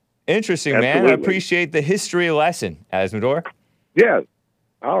 Yeah. Interesting, man. I appreciate the history lesson, Asmodor. Yeah.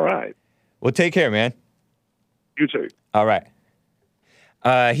 All right. Well, take care, man. You too. All right.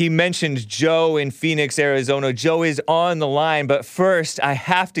 He mentioned Joe in Phoenix, Arizona. Joe is on the line, but first I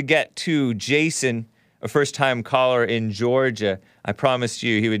have to get to Jason, a first-time caller in Georgia. I promised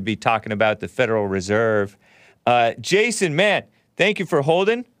you he would be talking about the Federal Reserve. Jason, man, thank you for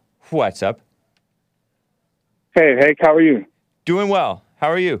holding. What's up? Hey, how are you? Doing well. How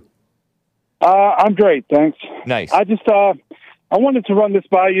are you? I'm great, thanks. Nice. I just I wanted to run this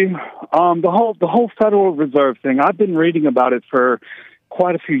by you. The whole Federal Reserve thing. I've been reading about it for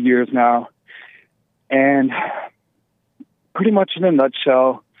quite a few years now, and pretty much in a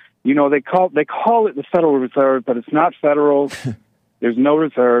nutshell, they call it the Federal Reserve, but it's not federal. There's no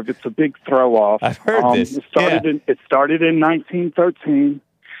reserve. It's a big throw off. I've heard this. It started in 1913.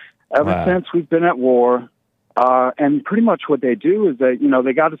 Ever since we've been at war. And pretty much what they do is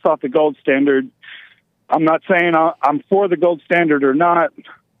they got us off the gold standard. I'm not saying I'm for the gold standard or not.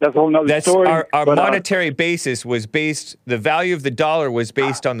 That's a whole nother story. Our monetary basis was based, the value of the dollar was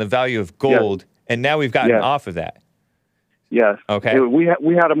based on the value of gold, and now we've gotten off of that. Yes. Okay. We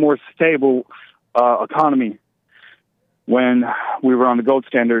had a more stable economy when we were on the gold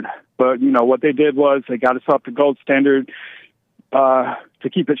standard. But, what they did was they got us off the gold standard. To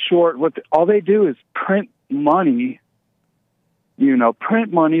keep it short, all they do is print money,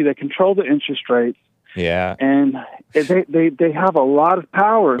 print money. They control the interest rates. Yeah. And they have a lot of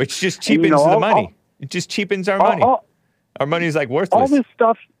power. Which just cheapens the money. It just cheapens our money. Our money is like worthless. All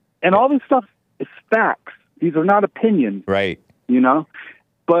this stuff is facts. These are not opinions. Right.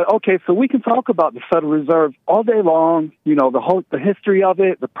 But okay, so we can talk about the Federal Reserve all day long, the history of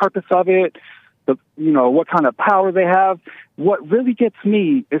it, the purpose of it, what kind of power they have. What really gets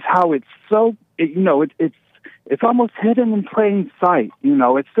me is how it's so, it's almost hidden in plain sight.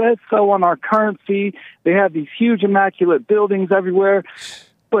 It says so on our currency. They have these huge, immaculate buildings everywhere,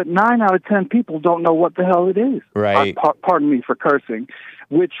 but 9 out of 10 people don't know what the hell it is. Right. Pardon me for cursing.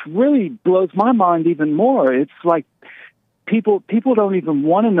 which really blows my mind even more. It's like people don't even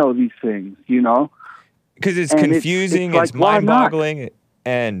want to know these things, you know? Because it's And confusing, like, it's why not? mind-boggling,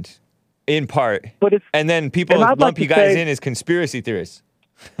 and in part. But it's, and then people and I'd lump like you to guys say- in as conspiracy theorists.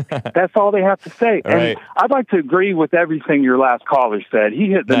 That's all they have to say. Right. And I'd like to agree with everything your last caller said. He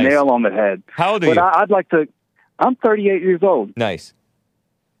hit the Nice. nail on the head. How old are but you? I'd like to, I'm 38 years old. Nice.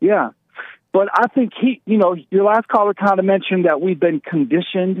 Yeah. But I think your last caller kind of mentioned that we've been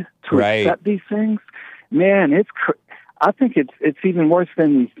conditioned to Right. accept these things. Man, I think it's even worse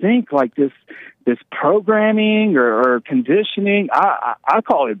than we think. Like this programming or conditioning. I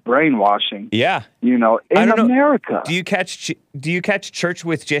call it brainwashing. Yeah. You know, I in don't know. America, Do you catch Church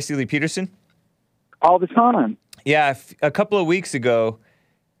with Jesse Lee Peterson? all the time. Yeah, a couple of weeks ago,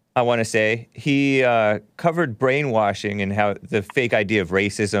 I want to say, he covered brainwashing and how the fake idea of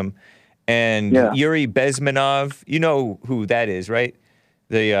racism. And Yeah. Yuri Bezmenov, you know who that is, right?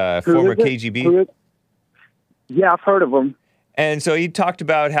 The former is it? KGB. Yeah, I've heard of them. And so he talked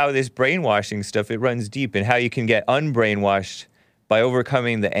about how this brainwashing stuff, it runs deep, and how you can get unbrainwashed by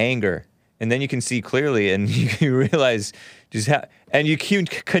overcoming the anger. And then you can see clearly, and you realize just how, and you can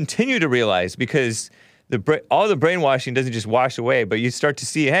continue to realize, because all the brainwashing doesn't just wash away, but you start to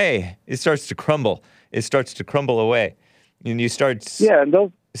see, hey, it starts to crumble. It starts to crumble away. And you start, And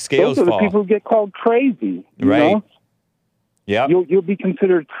those scales are the fall. people who get called crazy. You Right. know? Yeah. You'll be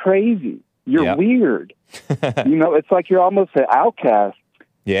considered crazy. You're Yep. weird. You know, it's like you're almost an outcast.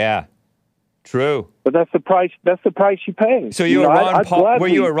 Yeah. True. But that's the price. That's the price you pay. So you know, were Ron I'd Paul? Were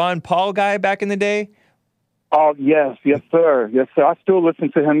gladly- you a Ron Paul guy back in the day? Oh yes, sir, yes sir. I still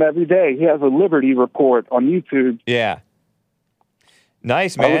listen to him every day. He has a Liberty Report on YouTube. Yeah.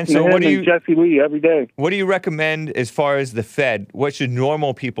 Nice, I man. listen So to what him do and you Jesse Lee every day. what do you recommend as far as the Fed? What should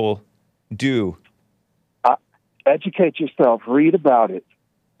normal people do? Educate yourself. Read about it.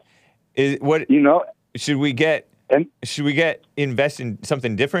 Should we get invest in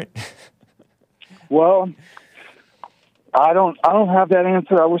something different? Well, I don't have that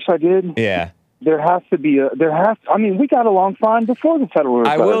answer. I wish I did. Yeah. There has to be I mean, we got along fine before the Federal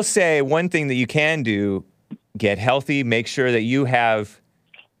Reserve. I will say one thing that you can do: get healthy. Make sure that you have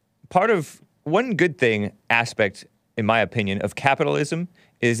one good thing aspect, in my opinion, of capitalism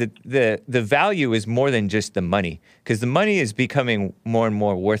is that the value is more than just the money, because the money is becoming more and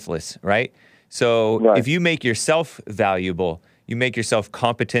more worthless, right? So if you make yourself valuable, you make yourself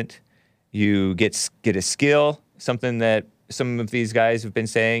competent, you get a skill, something that some of these guys have been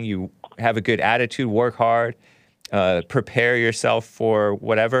saying, you have a good attitude, work hard, prepare yourself for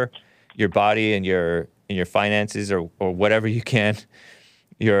whatever, your body and your finances or whatever you can.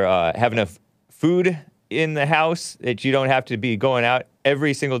 You're have enough food in the house that you don't have to be going out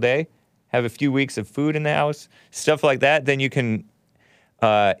every single day. Have a few weeks of food in the house, stuff like that. Then you can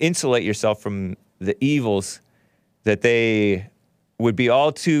insulate yourself from the evils that they would be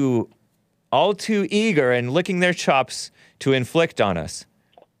all too eager and licking their chops to inflict on us.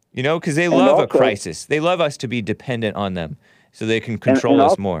 You know, because they love a crisis. They love us to be dependent on them so they can control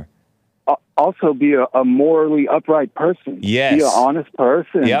us more. Also, be a morally upright person. Yes. Be an honest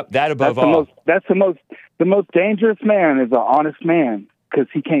person. Yep, that above all. The most dangerous man is an honest man, because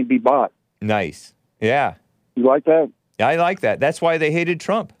he can't be bought. Nice. Yeah. You like that? I like that. That's why they hated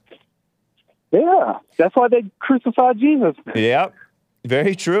Trump. Yeah. That's why they crucified Jesus. Yep.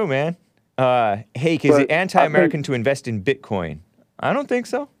 Very true, man. Hake, is it anti-American to invest in Bitcoin? I don't think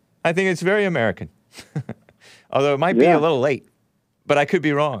so. I think it's very American. Although it might be a little late. But I could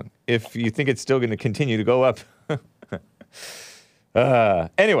be wrong if you think it's still going to continue to go up.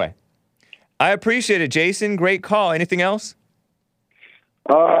 Anyway, I appreciate it, Jason. Great call. Anything else?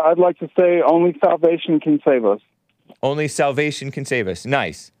 I'd like to say only salvation can save us. Only salvation can save us.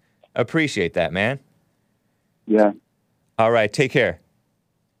 Nice. Appreciate that, man. Yeah. All right. Take care.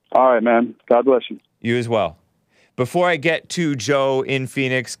 All right, man. God bless you. You as well. Before I get to Joe in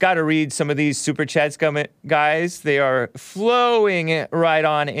Phoenix, got to read some of these super chats, guys. They are flowing right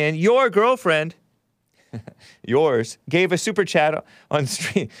on in. Your girlfriend, yours, gave a super chat on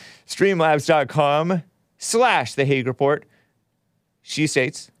streamlabs.com/The Hague Report. She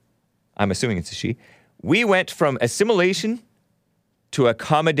states, I'm assuming it's a she, we went from assimilation to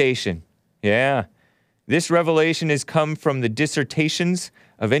accommodation. Yeah. This revelation has come from the dissertations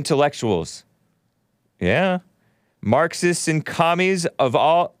of intellectuals. Yeah. Marxists and commies of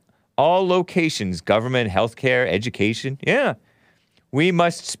all locations, government, healthcare, education. Yeah. We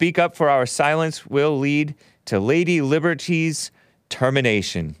must speak up, for our silence will lead to Lady Liberty's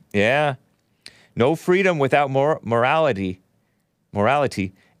termination. Yeah. No freedom without morality,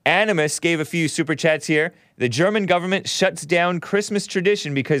 Animus gave a few super chats here. The German government shuts down Christmas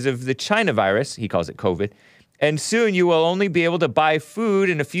tradition because of the China virus. He calls it COVID. And soon you will only be able to buy food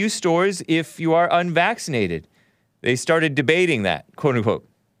in a few stores if you are unvaccinated. They started debating that, quote unquote.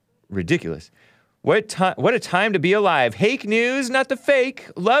 Ridiculous. What a time to be alive. Hake news, not the fake.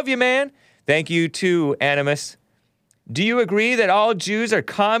 Love you, man. Thank you to Animus. Do you agree that all Jews are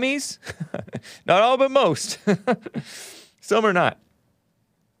commies? Not all, but most. Some are not.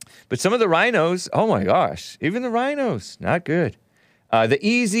 But some of the rhinos, oh my gosh, even the rhinos, not good. The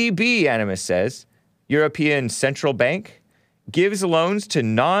EZB, Animus says, European Central Bank, gives loans to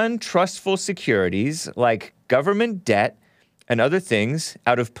non-trustful securities like government debt and other things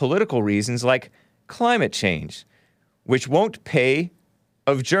out of political reasons like climate change, which won't pay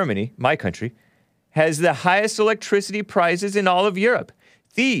of Germany, my country, has the highest electricity prices in all of Europe.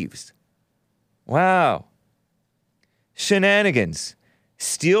 Thieves. Wow. Shenanigans.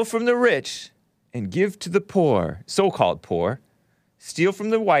 Steal from the rich and give to the poor, so-called poor. Steal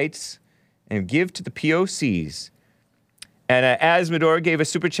from the whites and give to the POCs. And Asmodor gave a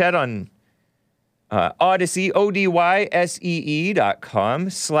super chat on Odyssey,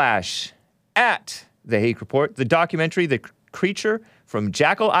 odyssee.com/@The Hake Report. The documentary, The Creature from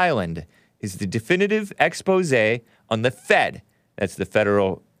Jackal Island, is the definitive expose on the Fed. That's the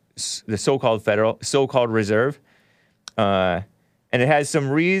so-called reserve. And it has some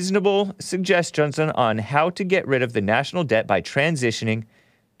reasonable suggestions on how to get rid of the national debt by transitioning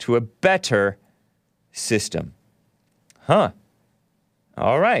to a better system. Huh.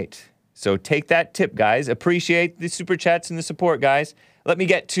 All right. So take that tip, guys. Appreciate the super chats and the support, guys. Let me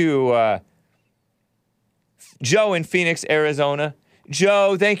get to Joe in Phoenix, Arizona.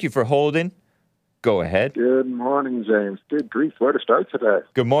 Joe, thank you for holding. Go ahead. Good morning, James. Good grief, where to start today?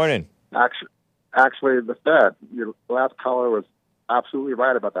 Good morning. Actually, the Fed, your last caller was absolutely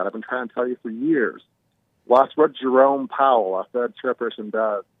right about that. I've been trying to tell you for years. Watch what Jerome Powell, our Fed chairperson,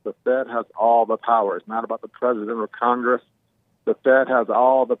 does. The Fed has all the power. It's not about the president or Congress. The Fed has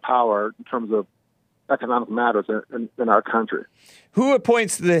all the power in terms of economic matters in our country. Who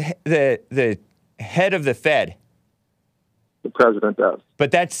appoints the head of the Fed? The president does.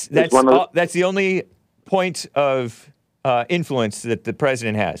 But that's the only point of influence that the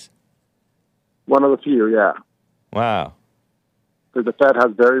president has. One of the few, yeah. Wow. Because the Fed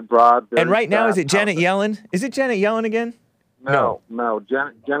has very broad. And right now, is it Janet Yellen? Is it Janet Yellen again? No.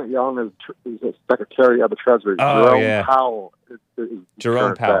 Janet Yellen is the Secretary of the Treasury. Oh, Jerome yeah. Powell is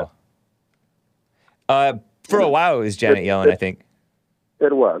Jerome Powell. For a while, it was Janet Yellen, I think.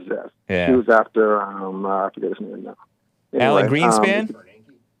 It was, yes. Yeah. She was after, I forget his name now. Anyway, Alan Greenspan?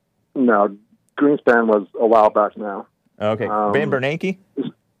 No, Greenspan was a while back now. Okay. Ben Bernanke?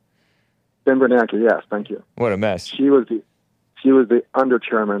 Ben Bernanke, yes, thank you. What a mess. She was the under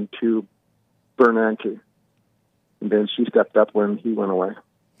chairman to Bernanke, and then she stepped up when he went away.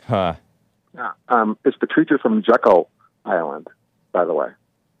 Huh. It's the creature from Jekyll Island, by the way.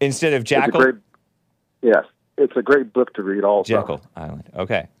 Instead of Jackal? Yes, it's a great book to read also. Jekyll Island,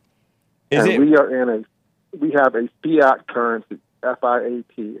 okay. We have a fiat currency,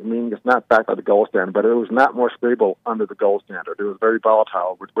 FIAT, meaning it's not backed by the gold standard, but it was not more stable under the gold standard. It was very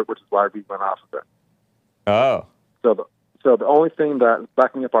volatile, which is why we went off of it. Oh. So the only thing that's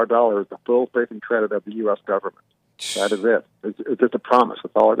backing up our dollar is the full faith and credit of the U.S. government. That is it. It's just a promise.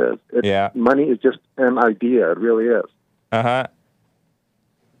 That's all it is. Money is just an idea. It really is. Uh-huh.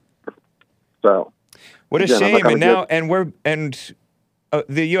 So. What a shame.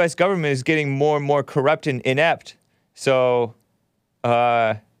 The U.S. government is getting more and more corrupt and inept. So,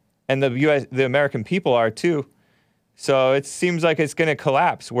 and the American people are too. So it seems like it's going to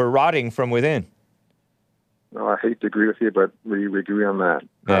collapse. We're rotting from within. No, I hate to agree with you, but we agree on that.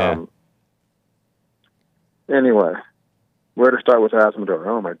 Yeah. Anyway, where to start with Asmodor?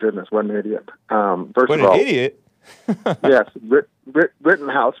 Oh my goodness, what an idiot! First of all, idiot. Yes,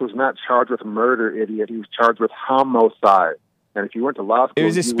 Rittenhouse was not charged with murder, idiot. He was charged with homicide. And if you went to law school, it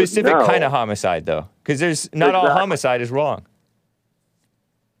was a specific kind of homicide, though, because there's not all homicide is wrong.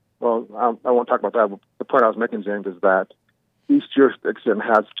 Well, I won't talk about that. The point I was making, James, is that each jurisdiction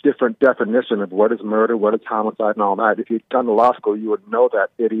has different definition of what is murder, what is homicide, and all that. If you'd gone to law school, you would know that,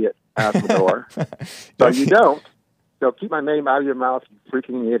 idiot, Asmodor. So you don't. So keep my name out of your mouth, you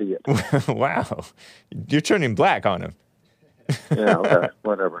freaking idiot. Wow. You're turning black on him. Yeah, okay,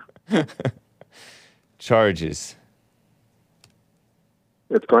 whatever. Charges.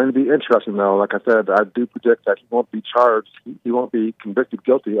 It's going to be interesting, though. Like I said, I do predict that he won't be charged. He won't be convicted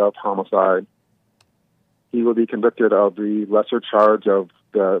guilty of homicide. He will be convicted of the lesser charge of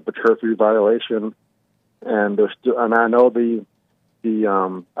the curfew violation. And I know the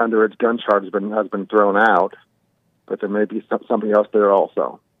the underage gun charge has been thrown out, but there may be something else there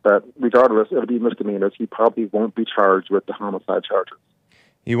also. But regardless, it'll be misdemeanors. He probably won't be charged with the homicide charges.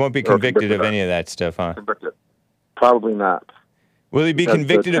 He won't be convicted of any of that stuff, huh? Convicted. Probably not. Will he be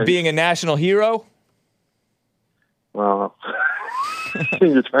convicted of being a national hero? Well,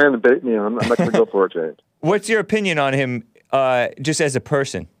 you're trying to bait me. I'm not going to go for it, James. What's your opinion on him just as a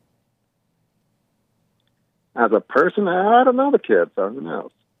person? As a person, I don't know the kid, so who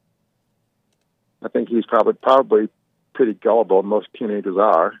knows? I think he's probably pretty gullible. Most teenagers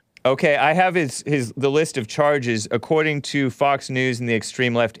are. Okay, I have the list of charges according to Fox News and the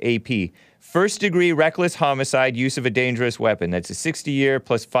extreme left AP. First-degree reckless homicide, use of a dangerous weapon. That's a 60-year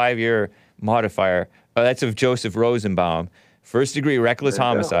plus 5-year modifier. That's of Joseph Rosenbaum. First-degree reckless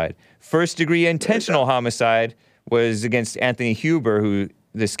homicide. First-degree intentional homicide was against Anthony Huber,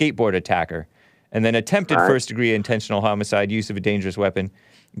 the skateboard attacker. And then attempted first-degree intentional homicide, use of a dangerous weapon,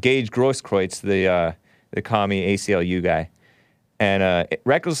 Gage Grosskreutz, the commie ACLU guy. And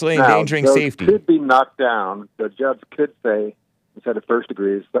recklessly endangering safety. Could be knocked down. The judge could say, instead of first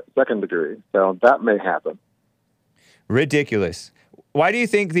degree, second degree. So that may happen. Ridiculous. Why do you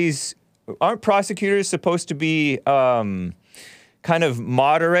think aren't prosecutors supposed to be kind of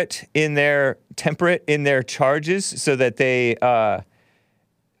moderate temperate in their charges so that they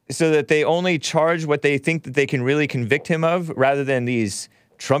only charge what they think that they can really convict him of rather than these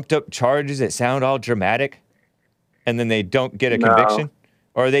trumped up charges that sound all dramatic? And then they don't get a conviction?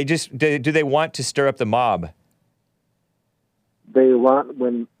 Or are they do they want to stir up the mob? They want,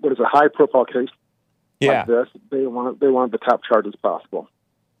 when it is a high profile case like this, they want the top charges possible.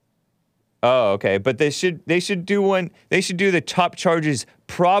 Oh, okay. But they should do the top charges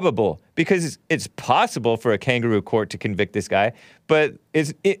probable, because it's possible for a kangaroo court to convict this guy, but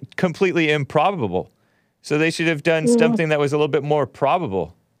it's completely improbable. So they should have done something that was a little bit more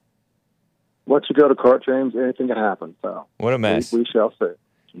probable. Once you go to court, James, anything can happen. So what a mess. We shall see.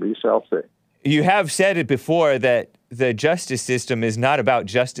 We shall see. You have said it before that the justice system is not about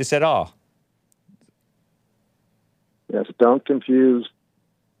justice at all. Yes, don't confuse,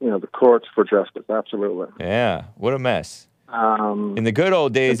 the courts for justice. Absolutely. Yeah, what a mess. In the good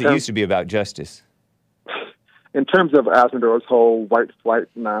old days, it used to be about justice. In terms of Azzmador's whole white flight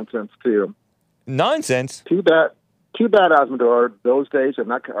nonsense, too. Nonsense? Too bad, Azzmador. Those days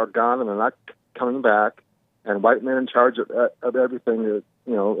are gone, and they're not coming back. And white men in charge of everything is,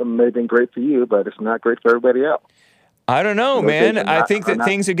 it may have been great for you, but it's not great for everybody else. I don't know, man. I think that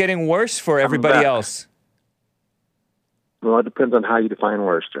things are getting worse for everybody else. Well, it depends on how you define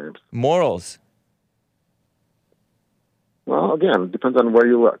worse, James. Morals. Well, again, it depends on where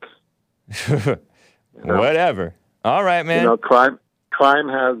you look. Whatever. All right, man. Crime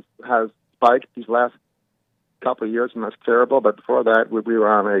has spiked these last couple of years, and that's terrible. But before that, we were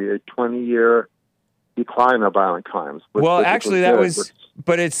on a 20-year decline of violent crimes. Well, actually,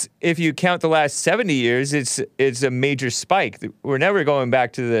 but it's, if you count the last 70 years, it's a major spike. We're never going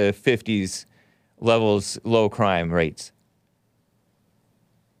back to the 50s levels, low crime rates.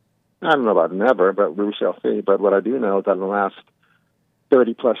 I don't know about never, but we shall see. But what I do know is that in the last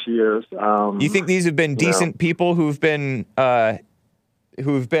 30-plus years... you think these have been decent people who've been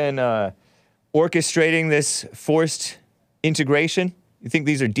orchestrating this forced integration? You think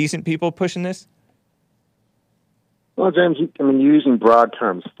these are decent people pushing this? Well, James, you're using broad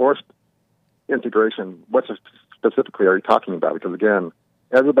terms. Forced integration, what specifically are you talking about? Because, again,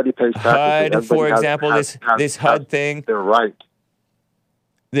 everybody pays taxes. HUD, for example, this HUD thing. They're right.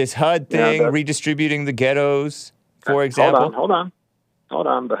 This HUD thing, redistributing the ghettos, for example. Hold on.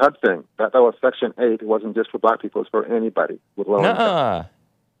 The HUD thing, that was Section 8. It wasn't just for black people. It was for anybody with low income.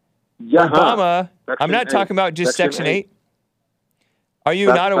 Yeah, Obama, I'm not talking about just Section 8. Are you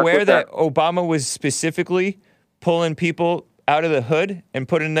not aware that Obama was specifically pulling people out of the hood and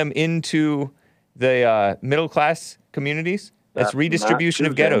putting them into the middle-class communities? That's redistribution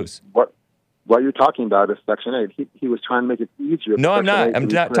of ghettos. What you're talking about is Section 8. He was trying to make it easier. No, I'm not. I'm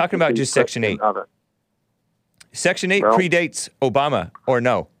not talking about just Section 8. Section 8 predates Obama, or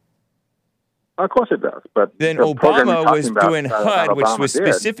no? Of course it does. But then Obama was doing HUD, which was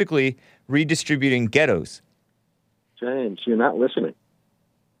specifically redistributing ghettos. James, you're not listening.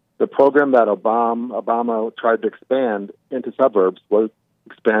 The program that Obama tried to expand into suburbs was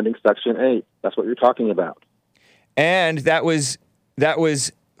expanding Section 8. That's what you're talking about. And that was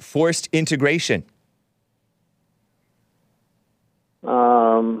forced integration.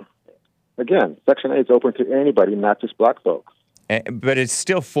 Again, Section 8 is open to anybody, not just black folks. But it's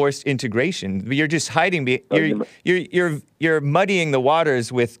still forced integration. You're just hiding. You're muddying the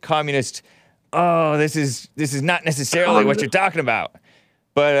waters with communist oh, this is not necessarily what you're talking about.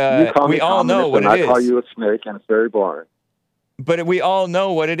 But You call me we all know communist, what and it I call is. you a snake, and it's very boring. But we all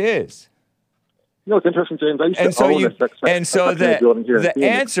know what it is. You know, it's interesting, James. I used And to so own you, a and so Section 8 building here in the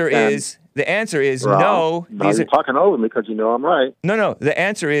Phoenix, answer and- is Well, no. now These you're are, talking over me because you know I'm right. no. The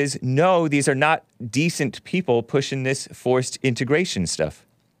answer is no. These are not decent people pushing this forced integration stuff.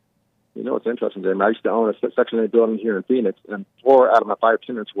 You know, it's interesting, James. I used to own a Section 8 building here in Phoenix, and 4 out of my 5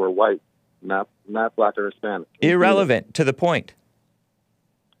 tenants were white, not black or Hispanic. Irrelevant to the point.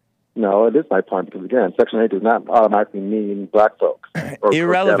 No, it is my point because, again, Section 8 does not automatically mean black folks or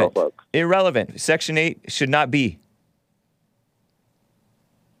Irrelevant. ghetto folks. Irrelevant. Section 8 should not be.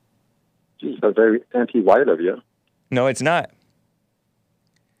 Geez, that's very anti-white of you. No, it's not.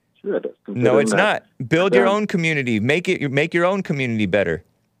 Sure it is. No, it's not. Build your Yeah. own community. Make your own community better.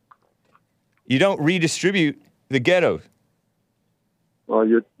 You don't redistribute the ghettos. Well,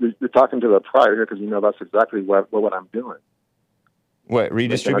 you're talking to the prior here because you know that's exactly what I'm doing. What,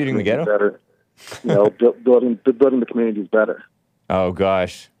 redistributing the ghetto? Better. You know, building the communities better. Oh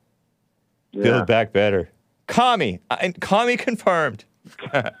gosh. Yeah. Build back better. Commie confirmed.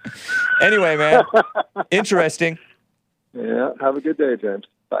 Anyway, man. Interesting. Yeah. Have a good day, James.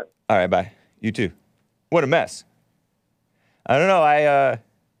 Bye. All right, bye. You too. What a mess. I don't know.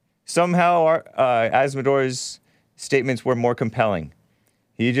 Somehow Asmodor's statements were more compelling.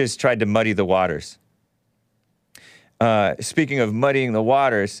 He just tried to muddy the waters. Speaking of muddying the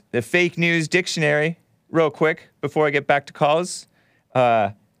waters, the fake news dictionary, real quick, before I get back to calls.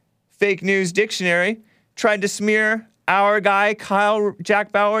 Fake news dictionary tried to smear our guy, Kyle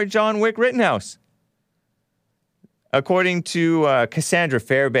Jack Bauer, John Wick Rittenhouse. According to Cassandra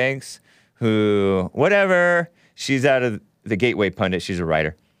Fairbanks, who, whatever, she's out of the Gateway Pundit. She's a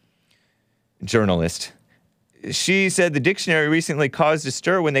writer, journalist. She said the dictionary recently caused a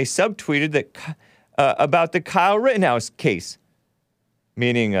stir when they subtweeted that about the Kyle Rittenhouse case,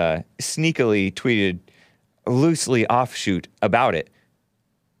 meaning sneakily tweeted a loosely offshoot about it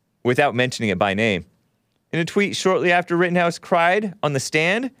without mentioning it by name. In a tweet shortly after Rittenhouse cried on the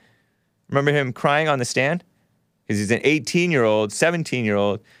stand, remember him crying on the stand? Because he's an 18-year-old,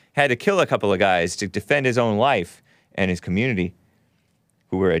 17-year-old, had to kill a couple of guys to defend his own life and his community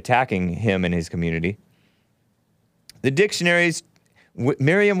who were attacking him and his community. The dictionary's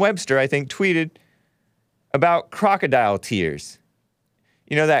Merriam-Webster, I think, tweeted about crocodile tears.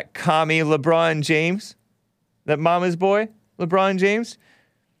 You know that commie LeBron James? That mama's boy, LeBron James?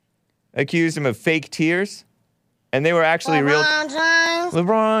 Accused him of fake tears. And they were actually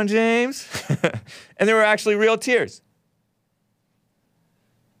LeBron James. And they were actually real tears.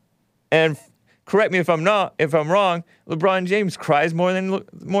 And correct me if I'm wrong, LeBron James cries more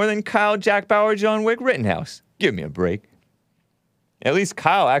than Kyle Jack Bauer, John Wick Rittenhouse. Give me a break. At least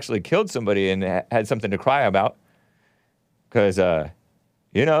Kyle actually killed somebody and had something to cry about. Because,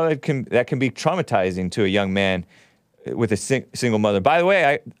 you know, that can be traumatizing to a young man with a single mother. By the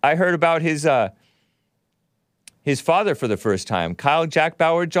way, I heard about his father for the first time. Kyle Jack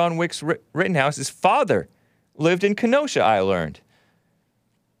Bauer, John Wick Rittenhouse's father lived in Kenosha, I learned.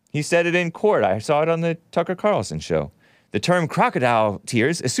 He said it in court. I saw it on the Tucker Carlson show. The term crocodile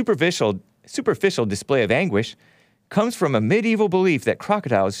tears, a superficial display of anguish, comes from a medieval belief that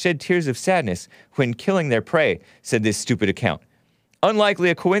crocodiles shed tears of sadness when killing their prey, said this stupid account. Unlikely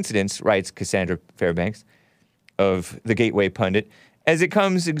a coincidence, writes Cassandra Fairbanks of the Gateway Pundit, as it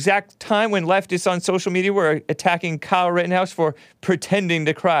comes exact time when leftists on social media were attacking Kyle Rittenhouse for pretending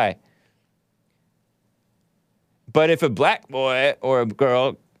to cry. But if a black boy or a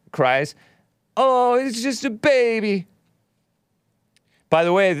girl cries, oh, it's just a baby. By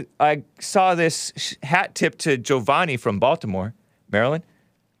the way, I saw this hat tip to Giovanni from Baltimore, Maryland.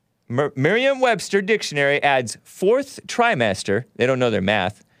 Merriam-Webster Dictionary adds fourth trimester, they don't know their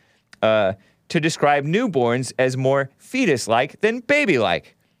math, to describe newborns as more fetus-like than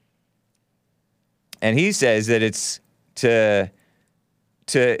baby-like. And he says that it's to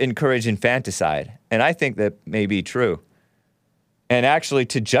encourage infanticide. And I think that may be true. And actually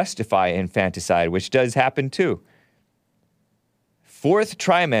to justify infanticide, which does happen too. Fourth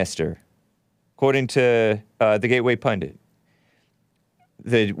trimester, according to the Gateway Pundit.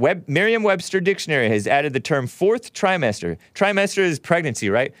 The Merriam-Webster Dictionary has added the term fourth trimester. Trimester is pregnancy,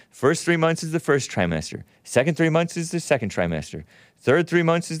 right? First 3 months is the first trimester. Second 3 months is the second trimester. Third 3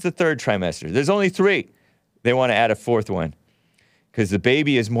 months is the third trimester. There's only 3. They want to add a fourth one because the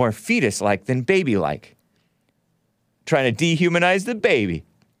baby is more fetus-like than baby-like. Trying to dehumanize the baby.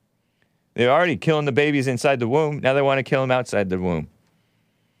 They're already killing the babies inside the womb. Now they want to kill them outside the womb.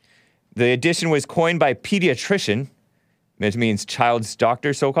 The addition was coined by pediatrician That means child's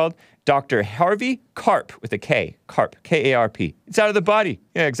doctor, so-called. Dr. Harvey Karp, with a K. Karp, K-A-R-P. It's out of the body.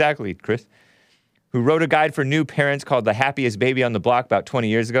 Yeah, exactly, Chris. Who wrote a guide for new parents called The Happiest Baby on the Block about 20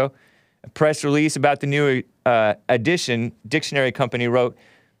 years ago. A press release about the new edition dictionary company wrote,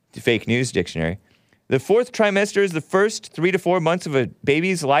 the fake news dictionary, the fourth trimester is the first 3 to 4 months of a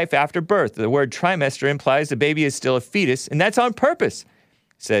baby's life after birth. The word trimester implies the baby is still a fetus, and that's on purpose,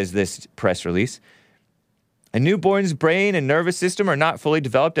 says this press release. A newborn's brain and nervous system are not fully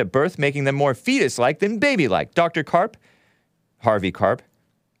developed at birth, making them more fetus-like than baby-like. Dr. Karp, Harvey Karp,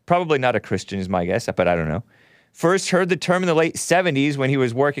 probably not a Christian is my guess, but I don't know, first heard the term in the late 70s when he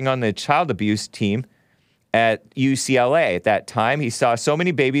was working on the child abuse team at UCLA. At that time, he saw so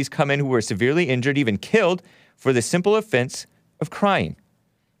many babies come in who were severely injured, even killed, for the simple offense of crying.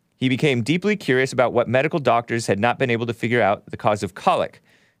 He became deeply curious about what medical doctors had not been able to figure out the cause of colic,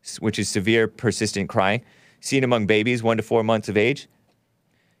 which is severe, persistent crying, seen among babies 1 to 4 months of age.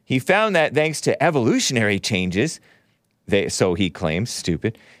 He found that thanks to evolutionary changes, so he claims,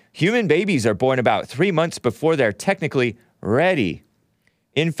 stupid, human babies are born about 3 months before they're technically ready.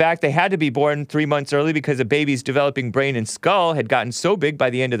 In fact, they had to be born 3 months early because a baby's developing brain and skull had gotten so big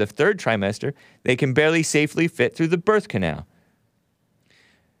by the end of the third trimester, they can barely safely fit through the birth canal.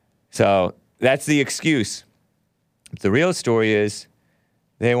 So that's the excuse. The real story is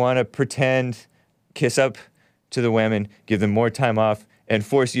they want to pretend, kiss up to the women, give them more time off, and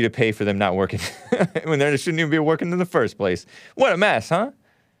force you to pay for them not working when they shouldn't even be working in the first place. What a mess, huh?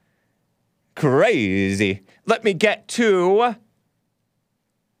 Crazy. Let me get to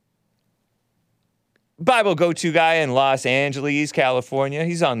Bible go-to guy in Los Angeles, California.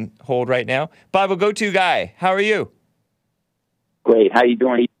 He's on hold right now. Bible go-to guy, how are you? Great. How you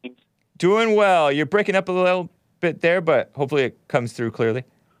doing? Doing well. You're breaking up a little bit there, but hopefully it comes through clearly.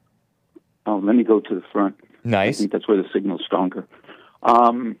 Oh, let me go to the front. Nice. I think that's where the signal's stronger.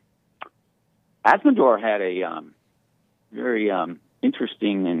 Asmodor had a very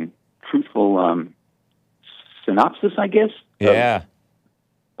interesting and truthful synopsis, I guess. Yeah.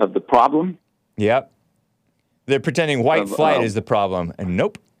 Of the problem. Yep. They're pretending white flight is the problem, and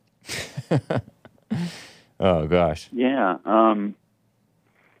nope. Oh, gosh. Yeah.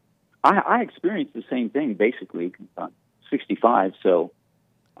 I experienced the same thing, basically, 65. So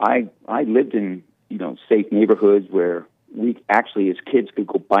I lived in, safe neighborhoods where we actually, as kids, could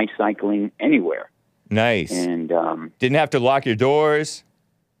go bicycling anywhere. Nice. And didn't have to lock your doors.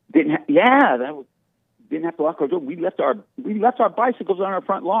 Didn't have to lock our door. We left our bicycles on our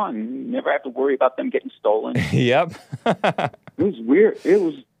front lawn and never have to worry about them getting stolen. Yep. It was weird. It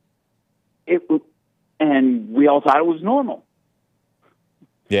was, and we all thought it was normal.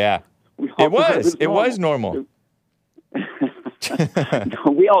 Yeah. It was normal.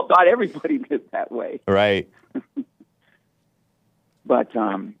 We all thought everybody did that way. Right. But,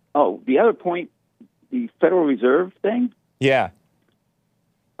 the other point, the Federal Reserve thing. Yeah.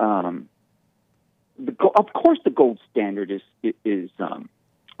 Of course, the gold standard is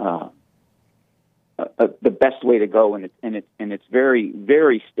the best way to go, and it's very,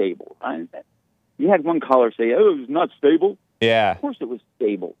 very stable. You had one caller say, "Oh, it was not stable." Yeah. Of course, it was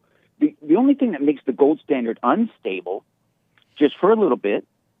stable. The only thing that makes the gold standard unstable, just for a little bit,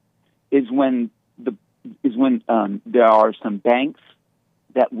 is when there are some banks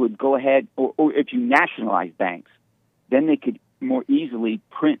that would go ahead, or if you nationalize banks, then they could more easily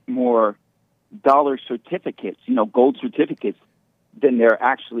print more dollar certificates, gold certificates, than there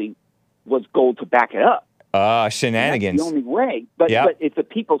actually was gold to back it up. Shenanigans. That's the only way. But if the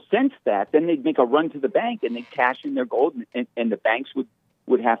people sensed that, then they'd make a run to the bank and they'd cash in their gold, and the banks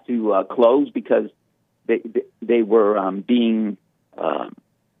would have to close because they were being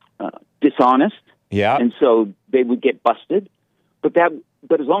dishonest. Yeah. And so they would get busted. But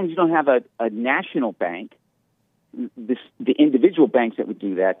as long as you don't have a national bank, the individual banks that would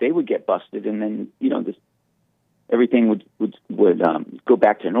do that, they would get busted, and then everything would go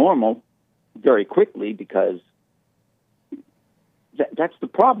back to normal very quickly, because that's the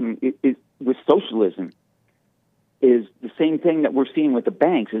problem is with socialism. Is the same thing that we're seeing with the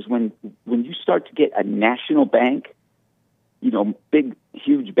banks, is when you start to get a national bank, big,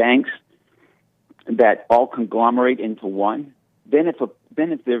 huge banks that all conglomerate into one, then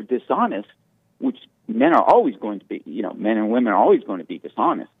if they're dishonest, which men are always going to be, men and women are always going to be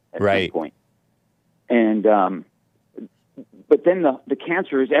dishonest at some point. And but then the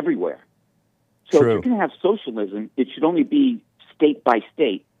cancer is everywhere. So True. If you're going to have socialism, it should only be state by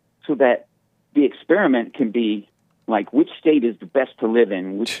state, so that the experiment can be like, which state is the best to live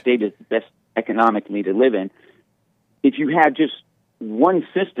in, which state is the best economically to live in. If you had just one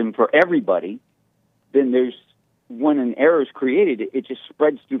system for everybody, then there's when an error is created, it just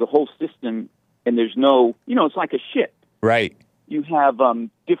spreads through the whole system, and there's no, it's like a ship. Right. You have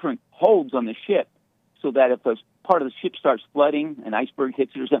different holds on the ship, so that if a part of the ship starts flooding, an iceberg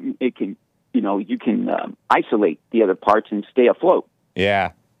hits it or something, it can, you can isolate the other parts and stay afloat.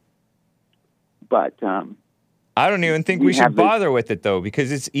 Yeah. But I don't even think we should bother with it, though,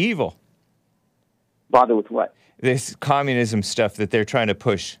 because it's evil. Bother with what? This communism stuff that they're trying to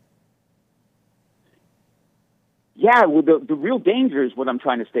push. Yeah, well, the real danger is what I'm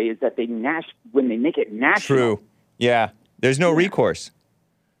trying to say is that when they make it national. True. Yeah. There's no recourse.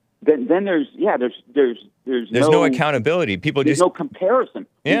 Then there's no accountability. There's no comparison.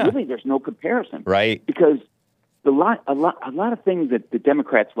 Yeah. Really, there's no comparison. Right. Because a lot of things that the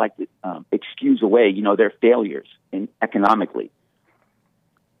Democrats like to excuse away, their failures economically.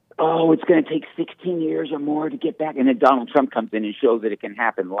 Oh, it's going to take 16 years or more to get back, and then Donald Trump comes in and shows that it can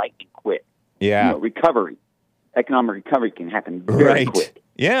happen lightning quick. Yeah. Economic recovery can happen very quick.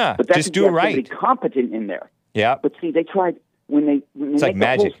 Yeah. But that's just do it right. Somebody competent in there. Yeah. But see, they tried when they it's make like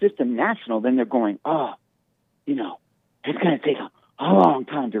the whole system national. Then they're going, it's going to take a long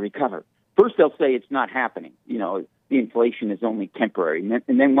time to recover. First, they'll say it's not happening. The inflation is only temporary,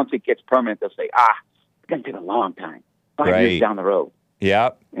 and then once it gets permanent, they'll say, it's going to take a long time, 5 years down the road.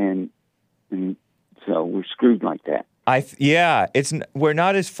 Yeah. And so we're screwed like that. We're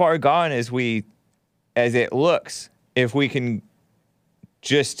not as far gone as it looks if we can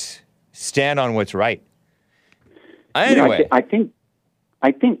just stand on what's right. Anyway, I think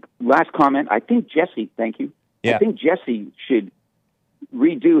last comment. I think Jesse. Thank you. Yeah. I think Jesse should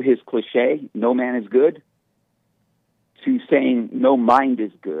redo his cliche, "No man is good," to saying "No mind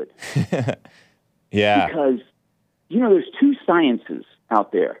is good." Yeah. Because there's two sciences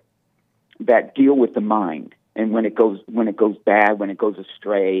out there that deal with the mind, and when it goes bad, when it goes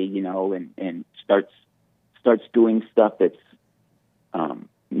astray, and starts doing stuff that's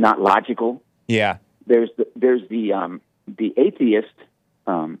not logical. Yeah. There's the atheist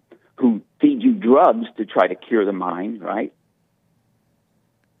who feed you drugs to try to cure the mind, right?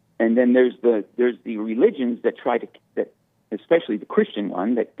 And then there's the religions that especially the Christian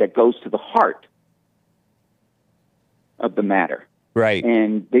one that goes to the heart of the matter. Right.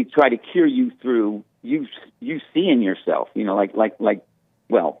 And they try to cure you through you seeing yourself,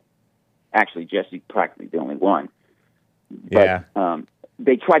 well, actually Jesse's practically the only one. But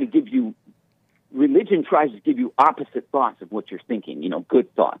they try to give you religion tries to give you opposite thoughts of what you're thinking,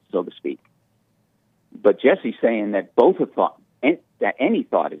 good thoughts, so to speak. But Jesse's saying that both are thought, that any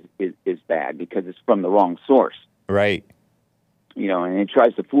thought is bad because it's from the wrong source. Right. And it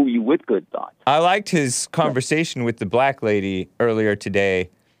tries to fool you with good thoughts. I liked his conversation with the black lady earlier today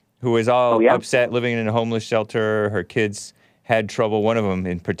who was all upset living in a homeless shelter. Her kids had trouble, one of them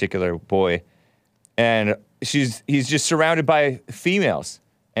in particular, boy. And he's just surrounded by females.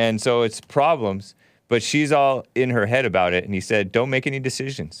 And so it's problems, but she's all in her head about it. And he said, don't make any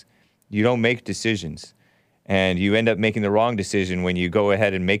decisions. You don't make decisions. And you end up making the wrong decision when you go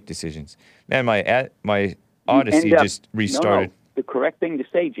ahead and make decisions. Man, my Odyssey just restarted. No. The correct thing to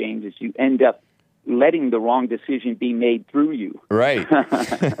say, James, is you end up letting the wrong decision be made through you. Right.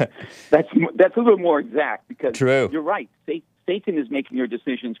 That's a little more exact because True. You're right. Satan is making your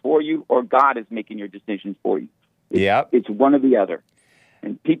decisions for you, or God is making your decisions for you. It's one or the other.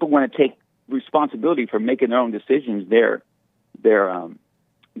 And people want to take responsibility for making their own decisions. They're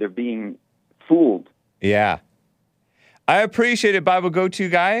being fooled. Yeah. I appreciate it, Bible Go-To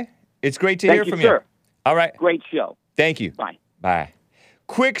Guy. It's great to hear from you. Sir. All right. Great show. Thank you. Bye. Bye.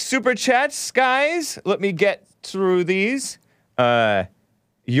 Quick super chats, guys. Let me get through these.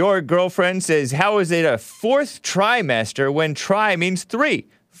 Your girlfriend says, how is it a fourth trimester when tri means 3?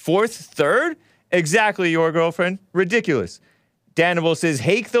 Fourth, third? Exactly, your girlfriend. Ridiculous. Danable says,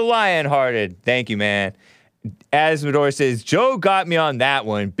 Hake the Lion-Hearted. Thank you, man. Asmodor says, Joe got me on that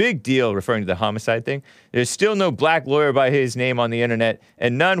one. Big deal, referring to the homicide thing. There's still no black lawyer by his name on the internet,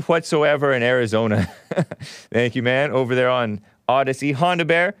 and none whatsoever in Arizona. Thank you, man. Over there on Odyssey. Honda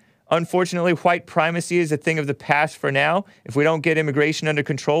Bear, unfortunately, white primacy is a thing of the past for now. If we don't get immigration under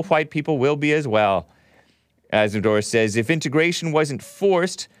control, white people will be as well. Asmodor says, if integration wasn't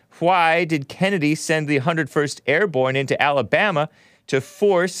forced, why did Kennedy send the 101st Airborne into Alabama to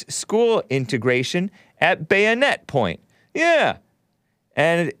force school integration at bayonet point? Yeah.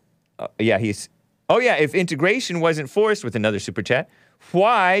 And, if integration wasn't forced, with another super chat,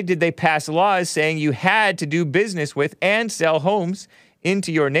 why did they pass laws saying you had to do business with and sell homes in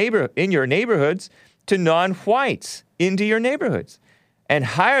your neighborhoods to non-whites into your neighborhoods and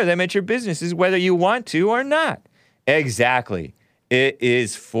hire them at your businesses whether you want to or not? Exactly. It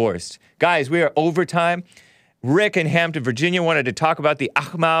is forced. Guys, we are overtime. Rick in Hampton, Virginia wanted to talk about the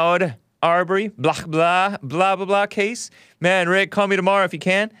Ahmaud Arbery, blah, blah, blah, blah, blah case. Man, Rick, call me tomorrow if you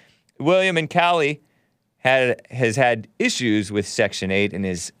can. William in Cali has had issues with Section 8 and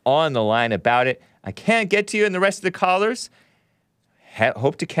is on the line about it. I can't get to you and the rest of the callers.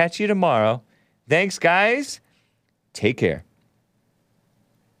 Hope to catch you tomorrow. Thanks, guys. Take care.